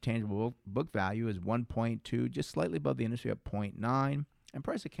 Price to tangible book value is 1.2, just slightly above the industry at 0.9. And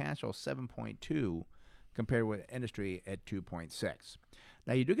price to cash flow 7.2 compared with industry at 2.6.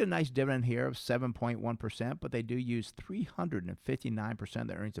 Now, you do get a nice dividend here of 7.1%, but they do use 359% of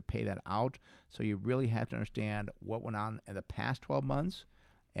their earnings to pay that out. So you really have to understand what went on in the past 12 months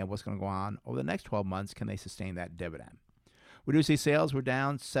and what's going to go on over the next 12 months. Can they sustain that dividend? We do see sales were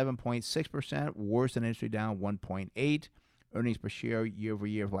down 7.6%, worse than industry, down 1.8%. Earnings per share year over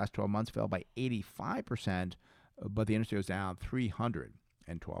year for the last 12 months fell by 85%, but the industry was down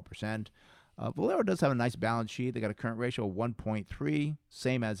 312%. Valero does have a nice balance sheet. They got a current ratio of 1.3,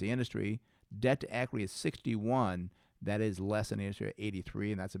 same as the industry. Debt to equity is 61. That is less than the industry at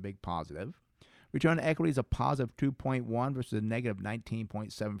 83, and that's a big positive. Return on equity is a positive 2.1 versus a negative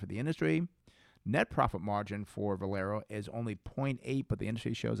 19.7 for the industry. Net profit margin for Valero is only 0.8, but the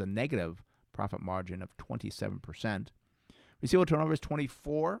industry shows a negative profit margin of 27%. Receivable turnover is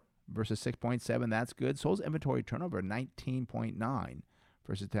 24 versus 6.7. That's good. So is inventory turnover, 19.9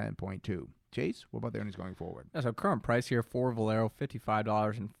 versus 10.2. Chase, what about the earnings going forward? Yeah, so current price here for Valero,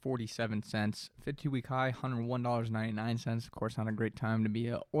 $55.47. 52-week high, $101.99. Of course, not a great time to be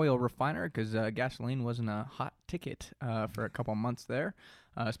an oil refiner because gasoline wasn't a hot ticket for a couple months there,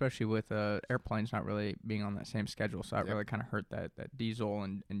 especially with airplanes not really being on that same schedule. So that really kind of hurt that diesel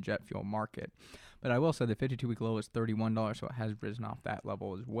and jet fuel market. But I will say the 52-week low is $31, so it has risen off that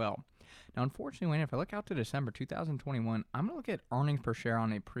level as well. Now, unfortunately, Wayne, if I look out to December 2021, I'm going to look at earnings per share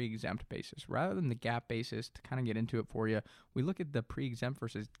on a pre-exempt basis. Rather than the GAAP basis, to kind of get into it for you, we look at the pre-exempt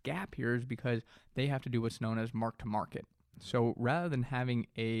versus GAAP here is because they have to do what's known as mark-to-market. So rather than having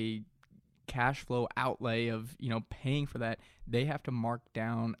a cash flow outlay of, paying for that, they have to mark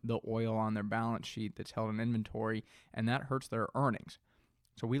down the oil on their balance sheet that's held in inventory, and that hurts their earnings.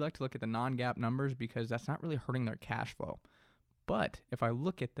 So we like to look at the non-GAAP numbers because that's not really hurting their cash flow. But if I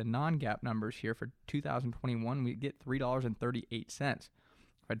look at the non-GAAP numbers here for 2021, we get $3.38. If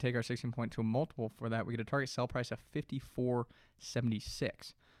I take our 16.2 multiple for that, we get a target sell price of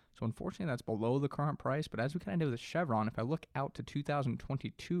 $54.76. So unfortunately, that's below the current price. But as we kind of did with Chevron, if I look out to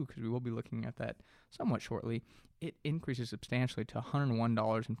 2022, because we will be looking at that somewhat shortly, it increases substantially to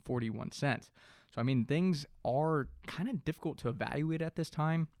 $101.41. So, I mean, things are kind of difficult to evaluate at this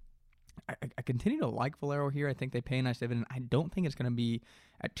time. I continue to like Valero here. I think they pay a nice dividend. I don't think it's going to be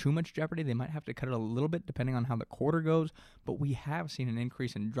at too much jeopardy. They might have to cut it a little bit depending on how the quarter goes, but we have seen an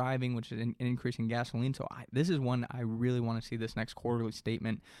increase in driving, which is an increase in gasoline. So this is one I really want to see this next quarterly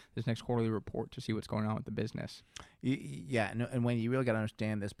statement, this next quarterly report to see what's going on with the business. Yeah, and when you really got to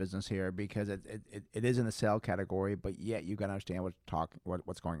understand this business here because it is in the sell category, but yet you got to understand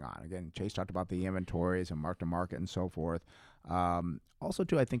what's going on. Again, Chase talked about the inventories and mark-to-market and so forth. Also,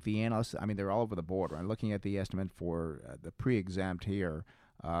 too, I think the analysts, they're all over the board. Right? Looking at the estimate for the pre-exempt here,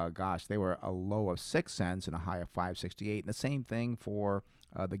 they were a low of 6 cents and a high of 5.68. And the same thing for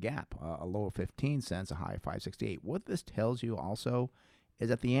the gap, a low of 15 cents, a high of 5.68. What this tells you also is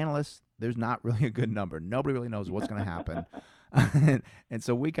that the analysts, there's not really a good number. Nobody really knows what's going to happen. And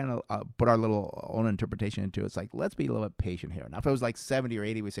so we kind of put our little own interpretation into it. It's like, let's be a little bit patient here. Now, if it was like 70 or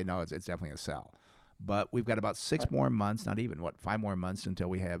 80, we say, no, it's definitely a sell. But we've got about 6 more months, not even, 5 more months until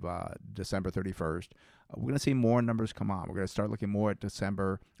we have December 31st. We're going to see more numbers come on. We're going to start looking more at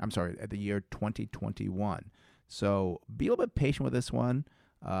at the year 2021. So be a little bit patient with this one.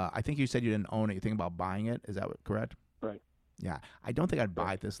 I think you said you didn't own it. You think about buying it. Is that correct? Right. Yeah. I don't think I'd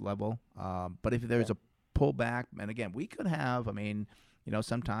buy at this level. But if there's a pullback, and again, we could have,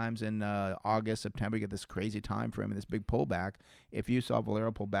 sometimes in August, September, you get this crazy time frame and this big pullback. If you saw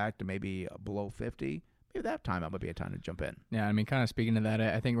Valero pull back to maybe below 50, maybe that time might be a time to jump in. Yeah, kind of speaking to that,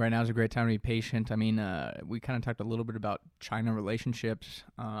 I think right now is a great time to be patient. We kind of talked a little bit about China relationships.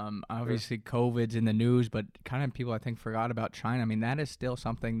 Obviously, COVID's in the news, but kind of people, I think, forgot about China. That is still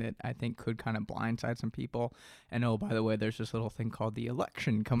something that I think could kind of blindside some people. And, by the way, there's this little thing called the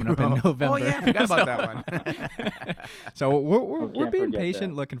election coming up in November. Oh, yeah, I forgot about that one. So we're being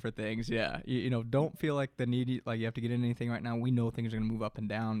patient, looking for things, yeah. Don't feel like the need, like you have to get in anything right now. We know things are going to move up and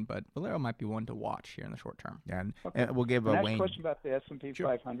down, but Valero might be one to watch here in the short term. Yeah, and we'll give Next Wayne. question about the S&P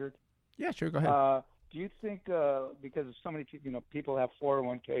 500. Yeah, sure, go ahead. Do you think because so many people have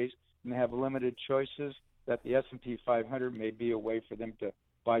 401ks and they have limited choices that the S&P 500 may be a way for them to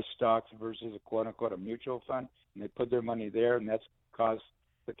buy stocks versus a quote-unquote a mutual fund, and they put their money there, and that's caused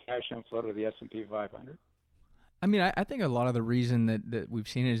the cash inflow to the S&P 500? I mean, I think a lot of the reason that we've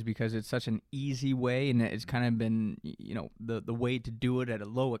seen it is because it's such an easy way, and it's kind of been, the way to do it at a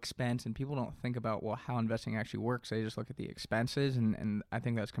low expense, and people don't think about, well, how investing actually works. They just look at the expenses, and I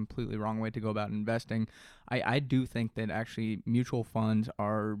think that's a completely wrong way to go about investing. I do think that actually mutual funds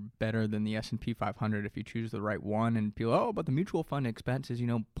are better than the S&P 500 if you choose the right one, and people, but the mutual fund expense is,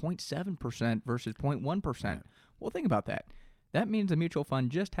 0.7% versus 0.1%. Well, think about that. That means the mutual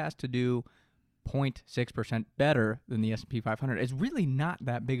fund just has to do 0.6% better than the S&P 500. It's really not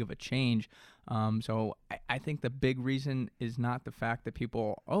that big of a change. So I think the big reason is not the fact that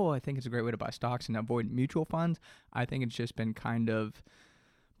people, I think it's a great way to buy stocks and avoid mutual funds. I think it's just been kind of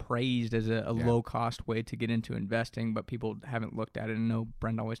praised as a low-cost way to get into investing, but people haven't looked at it. And I know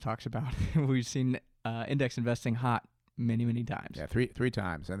Brent always talks about we've seen index investing hot many times. Yeah, three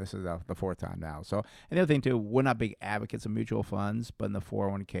times, and this is the fourth time now. So, and the other thing too, we're not big advocates of mutual funds, but in the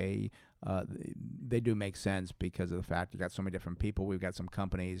 401k, they do make sense because of the fact you got so many different people. We've got some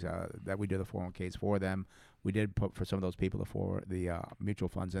companies that we do the 401ks for them. We did put for some of those people the mutual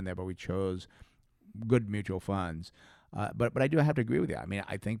funds in there, but we chose good mutual funds. But I do have to agree with you. I mean,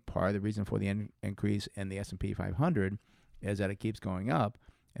 I think part of the reason for the increase in the S&P 500 is that it keeps going up.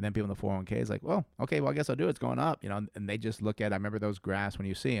 And then people in the 401k is like, well, okay, well, I guess I'll do it. It's going up, and they just look at, I remember those graphs when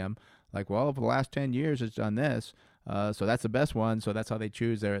you see them, like, well, for the last 10 years it's done this, so that's the best one, so that's how they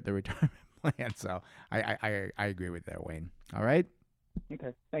choose their retirement plan. So I agree with that, Wayne. All right?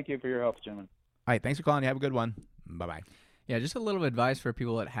 Okay. Thank you for your help, gentlemen. All right, thanks for calling. You have a good one. Bye-bye. Yeah, just a little advice for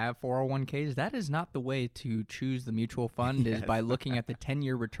people that have 401ks. That is not the way to choose the mutual fund is by looking at the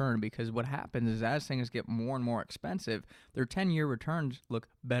 10-year return, because what happens is as things get more and more expensive, their 10-year returns look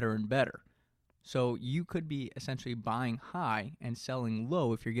better and better. So you could be essentially buying high and selling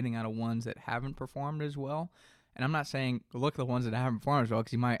low if you're getting out of ones that haven't performed as well. And I'm not saying look at the ones that haven't performed as well,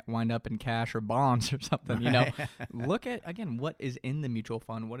 because you might wind up in cash or bonds or something, Look at, again, what is in the mutual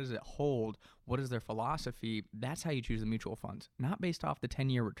fund. What does it hold? What is their philosophy? That's how you choose the mutual funds, not based off the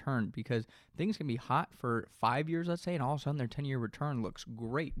 10-year return, because things can be hot for 5 years, let's say, and all of a sudden their 10-year return looks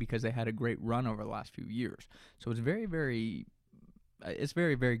great because they had a great run over the last few years. So it's very, very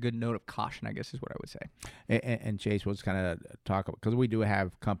good note of caution, I guess, is what I would say. And Chase, we'll just kind of talk about, because we do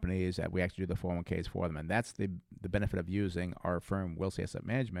have companies that we actually do the 401ks for them, and that's the benefit of using our firm, Wilsey Asset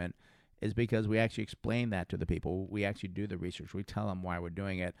Management, is because we actually explain that to the people. We actually do the research. We tell them why we're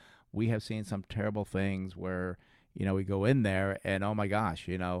doing it. We have seen some terrible things where, we go in there and, oh my gosh,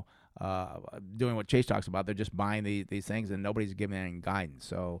 doing what Chase talks about, they're just buying these things and nobody's giving any guidance.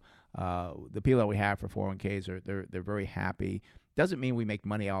 So the people that we have for 401ks, they're very happy. Doesn't mean we make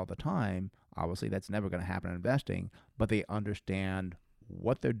money all the time. Obviously, that's never going to happen in investing, but they understand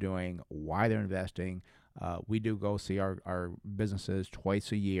what they're doing, why they're investing. We do go see our businesses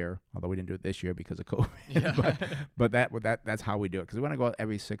twice a year, although we didn't do it this year because of COVID. Yeah. but that's how we do it, because we want to go out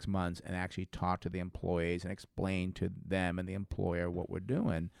every 6 months and actually talk to the employees and explain to them and the employer what we're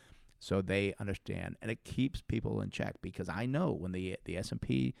doing so they understand. And it keeps people in check, because I know when the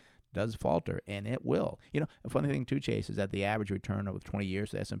S&P does falter, and it will. A funny thing too, Chase, is that the average return over 20 years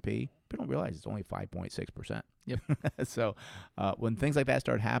to S&P, people don't realize it's only 5.6%. Yep. So when things like that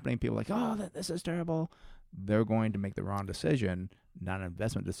start happening, people are like, this is terrible. They're going to make the wrong decision, not an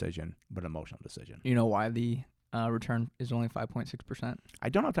investment decision, but an emotional decision. You know why the return is only 5.6%? I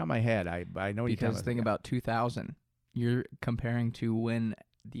don't know off the top of my head. I know what because think about 2000. You're comparing to when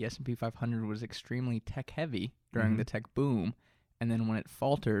the S&P 500 was extremely tech heavy during the tech boom. And then when it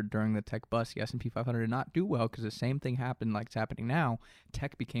faltered during the tech bust, the S&P 500 did not do well, because the same thing happened like it's happening now.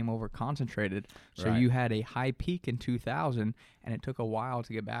 Tech became over-concentrated. So you had a high peak in 2000, and it took a while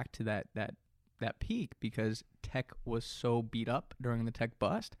to get back to that peak because tech was so beat up during the tech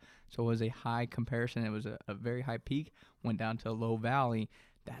bust. So it was a high comparison. It was a very high peak, went down to a low valley.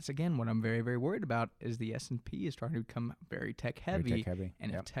 That's, again, what I'm very, very worried about is the S&P is starting to become very tech-heavy.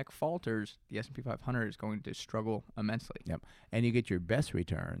 And if tech falters, the S&P 500 is going to struggle immensely. Yep. And you get your best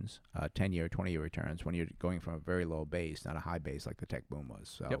returns, 10-year, 20-year returns, when you're going from a very low base, not a high base like the tech boom was.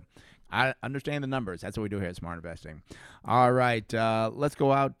 So I understand the numbers. That's what we do here at Smart Investing. All right. Let's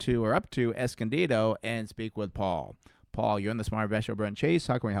go up to Escondido and speak with Paul. Paul, you're in the Smart Investor, Brent Chase.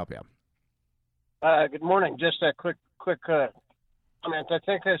 How can we help you? Good morning. Just a quick comment. I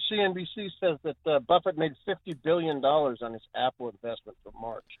think CNBC says that Buffett made $50 billion on his Apple investment for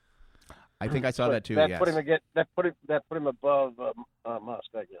March. I think I saw that too. That put him above Musk,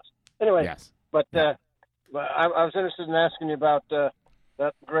 I guess. Anyway, yes. But I was interested in asking you about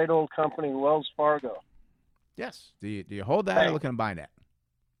that great old company, Wells Fargo. Yes. Do you hold that or looking to buy that?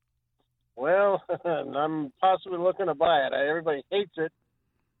 Well, I'm possibly looking to buy it. Everybody hates it.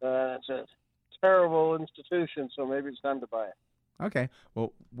 It's terrible institution, so maybe it's time to buy it. Okay.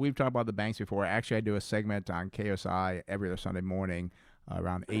 Well, we've talked about the banks before. Actually, I do a segment on KSI every other Sunday morning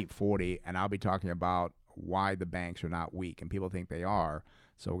around 8:40, and I'll be talking about why the banks are not weak, and people think they are.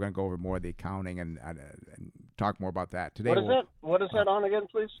 So we're going to go over more of the accounting and talk more about that today. What is that on again,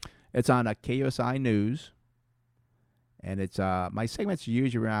 please? It's on a KSI News, and it's my segments are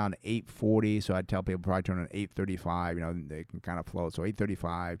usually around 8:40. So I tell people probably turn on 8:35. You know, they can kind of float. So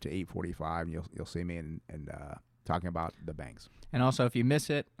 8:35 to 8:45, and you'll see me and talking about the banks. And also, if you miss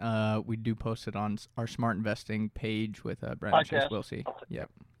it, we do post it on our Smart Investing page with Brent and Chase Wilsey. Yep.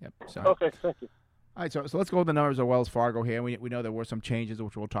 So. Okay, thank you. All right, so let's go with the numbers of Wells Fargo here. We know there were some changes,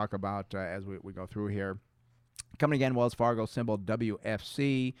 which we'll talk about as we go through here. Coming again, Wells Fargo, symbol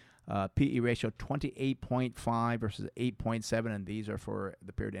WFC, PE ratio 28.5 versus 8.7, and these are for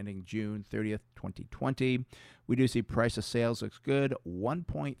the period ending June 30th, 2020. We do see price of sales looks good,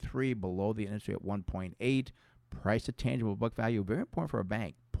 1.3 below the industry at 1.8. Price to tangible book value, very important for a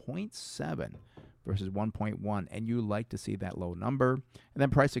bank, 0.7 versus 1.1, and you like to see that low number. And then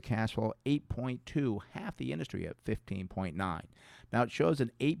price to cash flow, 8.2, half the industry at 15.9. Now it shows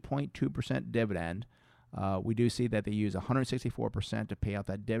an 8.2% dividend. We do see that they use 164% to pay out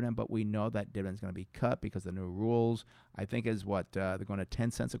that dividend, but we know that dividend is going to be cut because the new rules, I think, is what they're going to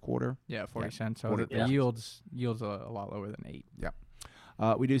 10 cents a quarter. Yeah, 40 cents. So the yields a lot lower than 8. Yeah.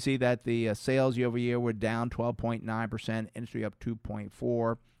 We do see that the sales year over year were down 12.9%, industry up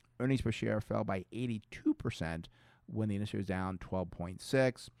 2.4%. Earnings per share fell by 82% when the industry was down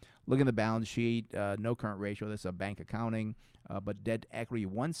 12.6%. Look at the balance sheet, no current ratio. This is a bank accounting, but debt to equity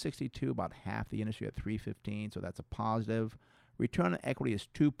 162, about half the industry at 315, so that's a positive. Return on equity is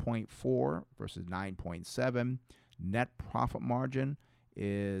 2.4 versus 9.7. Net profit margin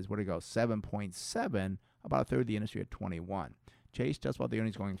is 7.7, about a third of the industry at 21. Chase, tell us about the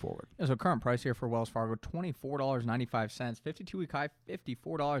earnings going forward. Yeah, so current price here for Wells Fargo, $24.95. 52-week high,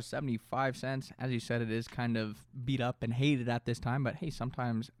 $54.75. As you said, it is kind of beat up and hated at this time, but hey,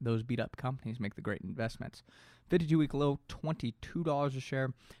 sometimes those beat-up companies make the great investments. 52-week low, $22 a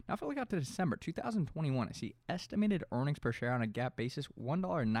share. Now, if I look out to December 2021, I see estimated earnings per share on a GAAP basis,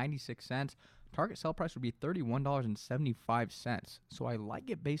 $1.96. Target sell price would be $31.75. So I like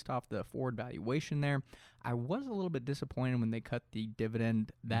it based off the forward valuation there. I was a little bit disappointed when they cut the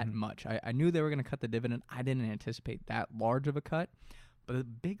dividend that much. I knew they were going to cut the dividend. I didn't anticipate that large of a cut. But the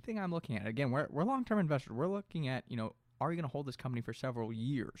big thing I'm looking at, again, we're long-term investors. We're looking at, are you going to hold this company for several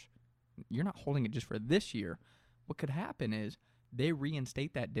years? You're not holding it just for this year. What could happen is they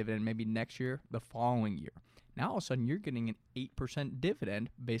reinstate that dividend maybe next year, the following year. Now, all of a sudden, you're getting an 8% dividend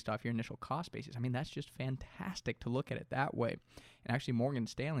based off your initial cost basis. I mean, that's just fantastic to look at it that way. And actually, Morgan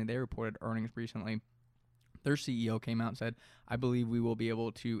Stanley, they reported earnings recently. Their CEO came out and said, I believe we will be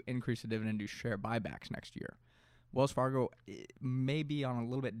able to increase the dividend and do share buybacks next year. Wells Fargo may be on a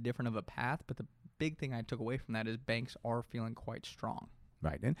little bit different of a path, but the big thing I took away from that is banks are feeling quite strong.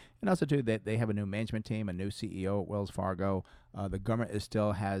 Right, and also, too, that they have a new management team, a new CEO at Wells Fargo. The government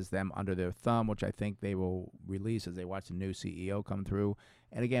still has them under their thumb, which I think they will release as they watch the new CEO come through.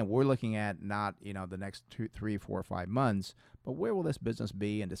 And again, we're looking at not, the next 2, 3, 4, 5 months, but where will this business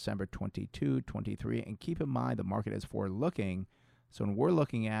be in December 22, 23? And keep in mind, the market is forward-looking. So when we're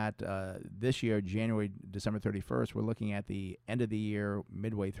looking at this year, December 31st, we're looking at the end of the year,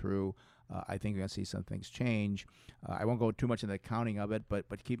 midway through. I think we're going to see some things change. I won't go too much into the accounting of it, but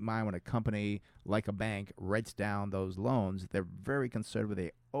keep in mind when a company like a bank writes down those loans, they're very conservative.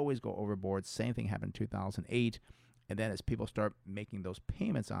 They always go overboard. Same thing happened in 2008. And then as people start making those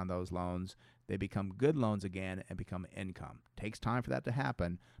payments on those loans, they become good loans again and become income. Takes time for that to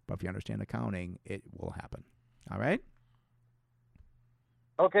happen, but if you understand accounting, it will happen. All right?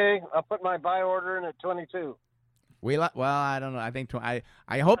 Okay, I'll put my buy order in at 22. Well, I don't know. I think I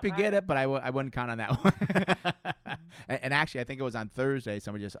hope you get it, but I wouldn't count on that one. and actually, I think it was on Thursday.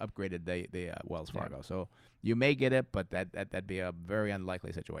 Somebody just upgraded the Wells Fargo, so you may get it, but that'd be a very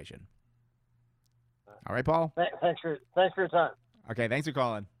unlikely situation. All right, Paul. Thanks for your time. Okay, thanks for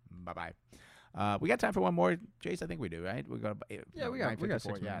calling. Bye. We got time for one more, Chase. I think we do, right? We got we got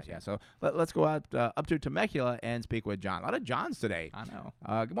 6 minutes. Yeah. So let's go out up to Temecula and speak with John. A lot of Johns today. I know.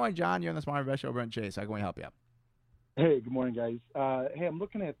 Good morning, John. You're on the Smart Investor Show. Brent Chase. How can we help you? Hey, good morning, guys. Hey, I'm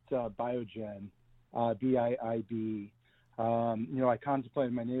looking at Biogen, BIIB. I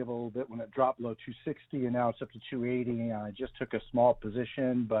contemplated my navel a little bit when it dropped below 260, and now it's up to 280. I just took a small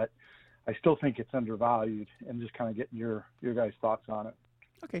position, but I still think it's undervalued, and just kind of getting your guys' thoughts on it.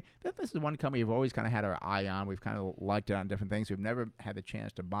 Okay, this is one company we've always kind of had our eye on. We've kind of liked it on different things. We've never had the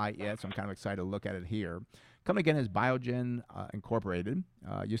chance to buy it yet, so I'm kind of excited to look at it here. Company again is Biogen Incorporated.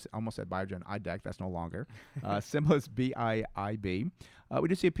 Almost said Biogen IDEC. That's no longer. Symbol is BIIB. We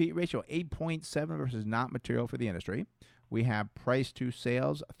do see a P/E ratio 8.7 versus not material for the industry. We have price to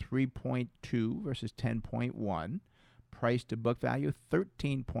sales 3.2 versus 10.1. Price to book value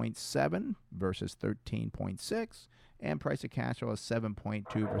 13.7 versus 13.6. And price to cash flow is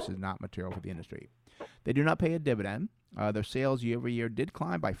 7.2 versus not material for the industry. They do not pay a dividend. Their sales year over year did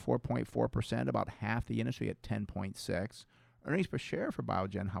climb by 4.4%, about half the industry at 10.6. Earnings per share for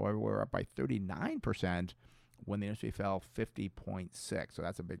Biogen, however, were up by 39% when the industry fell 50.6. So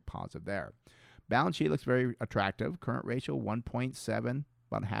that's a big positive there. Balance sheet looks very attractive. Current ratio 1.7,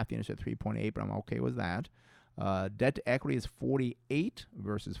 about half the industry at 3.8, but I'm okay with that. Debt to equity is 48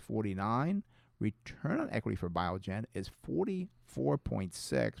 versus 49. Return on equity for Biogen is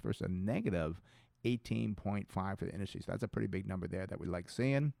 44.6 versus a negative 18.5 for the industry. So that's a pretty big number there that we like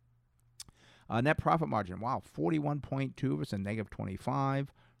seeing. Net profit margin, wow, 41.2 versus a negative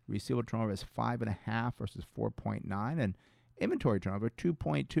 25. Receivable turnover is 5.5 versus 4.9. And inventory turnover,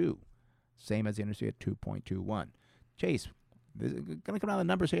 2.2. Same as the industry at 2.21. Chase, this is going to come down to the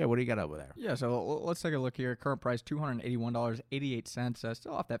numbers here. What do you got over there? Yeah, so let's take a look here. Current price, $281.88.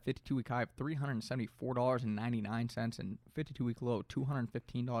 Still off that 52-week high of $374.99 and 52-week low,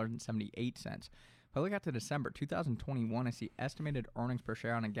 $215.78. If I look out to December 2021, I see estimated earnings per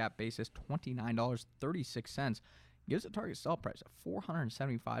share on a GAAP basis, $29.36. Gives a target sell price of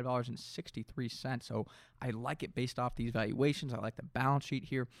 $475.63. So I like it based off these valuations. I like the balance sheet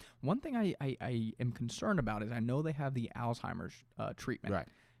here. One thing I am concerned about is I know they have the Alzheimer's treatment. Right.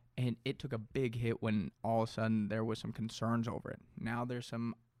 And it took a big hit when all of a sudden there was some concerns over it. Now there's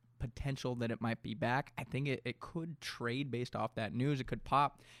some potential that it might be back. I think it could trade based off that news. It could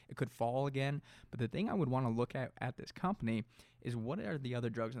pop. It could fall again. But the thing I would want to look at this company is what are the other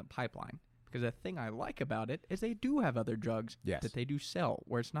drugs in the pipeline? Because the thing I like about it is they do have other drugs that they do sell,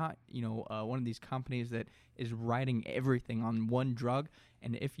 where it's not, one of these companies that is writing everything on one drug.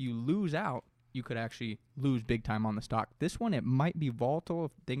 And if you lose out, you could actually lose big time on the stock. This one, it might be volatile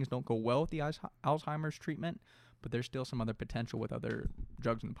if things don't go well with the Alzheimer's treatment, but there's still some other potential with other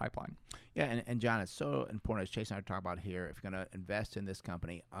drugs in the pipeline. Yeah, and John, it's so important, as Chase and I are talking about here, if you're going to invest in this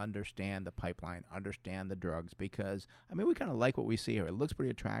company, understand the pipeline, understand the drugs, because, we kind of like what we see here. It looks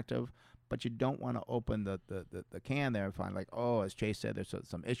pretty attractive, but you don't want to open the can there and find as Chase said, there's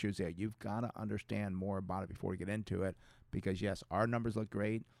some issues there. You've got to understand more about it before you get into it, because, yes, our numbers look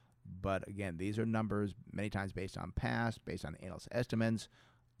great, but, again, these are numbers many times based on past, based on analyst estimates.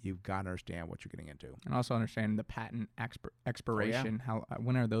 You've got to understand what you're getting into. And also understand the patent expiration.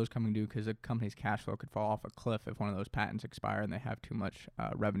 When are those coming due? Because a company's cash flow could fall off a cliff if one of those patents expire and they have too much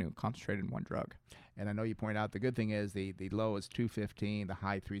revenue concentrated in one drug. And I know you point out the good thing is the low is 215, the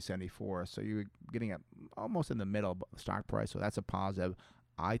high 374. So you're getting it almost in the middle stock price. So that's a positive.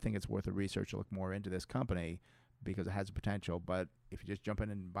 I think it's worth the research to look more into this company because it has a potential. But if you just jump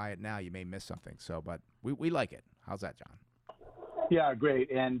in and buy it now, you may miss something. So, but we like it. How's that, John? Yeah,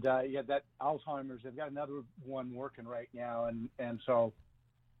 great. And that Alzheimer's, they've got another one working right now, and so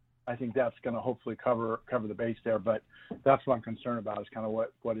I think that's going to hopefully cover the base there. But that's what I'm concerned about is kind of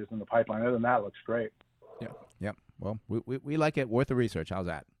what is in the pipeline. Other than that, it looks great. Yeah. Yep. Well, we like it. Worth the research. How's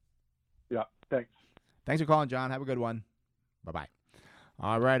that? Yeah. Thanks. Thanks for calling, John. Have a good one. Bye-bye.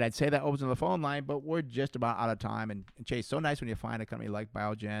 All right. I'd say that opens the phone line, but we're just about out of time. And Chase, so nice when you find a company like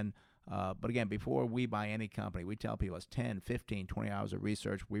Biogen. But again, before we buy any company, we tell people it's 10, 15, 20 hours of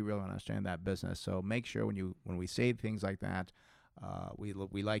research. We really understand that business. So make sure when we say things like that, we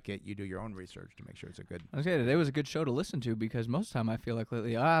like it. You do your own research to make sure it's a good. Okay, today was a good show to listen to because most of the time I feel like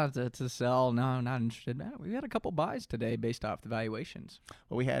lately, it's a sell. No, I'm not interested. We had a couple buys today based off the valuations.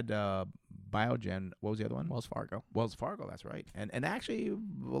 Well, we had Biogen. What was the other one? Wells Fargo. Wells Fargo, that's right. And actually,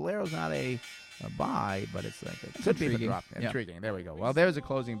 Valero's not a buy, but it's like it could be a drop. Intriguing. Yeah. There we go. Well, there's a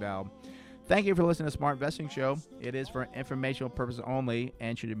closing bell. Thank you for listening to Smart Investing Show. It is for informational purposes only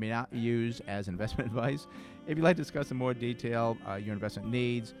and should be not used as investment advice. If you'd like to discuss in more detail your investment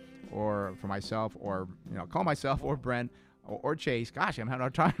needs, or for myself, or call myself or Brent or Chase. Gosh, I'm having a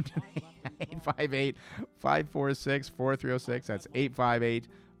hard time today. 858-546-4306. That's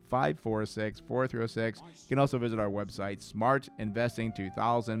 858-546-4306. You can also visit our website,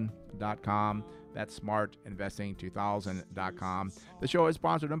 smartinvesting2000.com. That's smartinvesting2000.com. The show is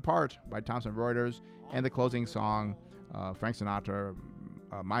sponsored in part by Thomson Reuters, and the closing song, Frank Sinatra,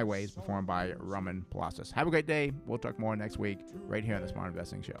 My Way, is performed by Roman Palacios. Have a great day. We'll talk more next week right here on the Smart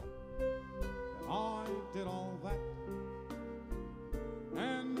Investing Show. I did all that,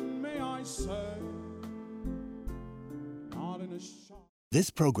 and myself, not in a shop. This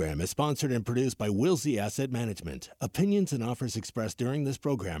program is sponsored and produced by Wilsey Asset Management. Opinions and offers expressed during this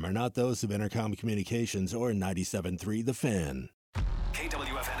program are not those of Intercom Communications or 97.3 The Fan.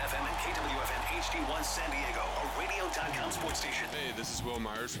 KWFN-FM and KWFN HD1 San Diego, a radio.com sports station. Hey, this is Will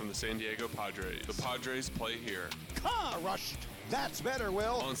Myers from the San Diego Padres. The Padres play here. Car rushed. That's better,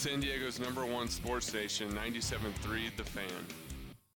 Will. On San Diego's #1 sports station, 97.3 The Fan.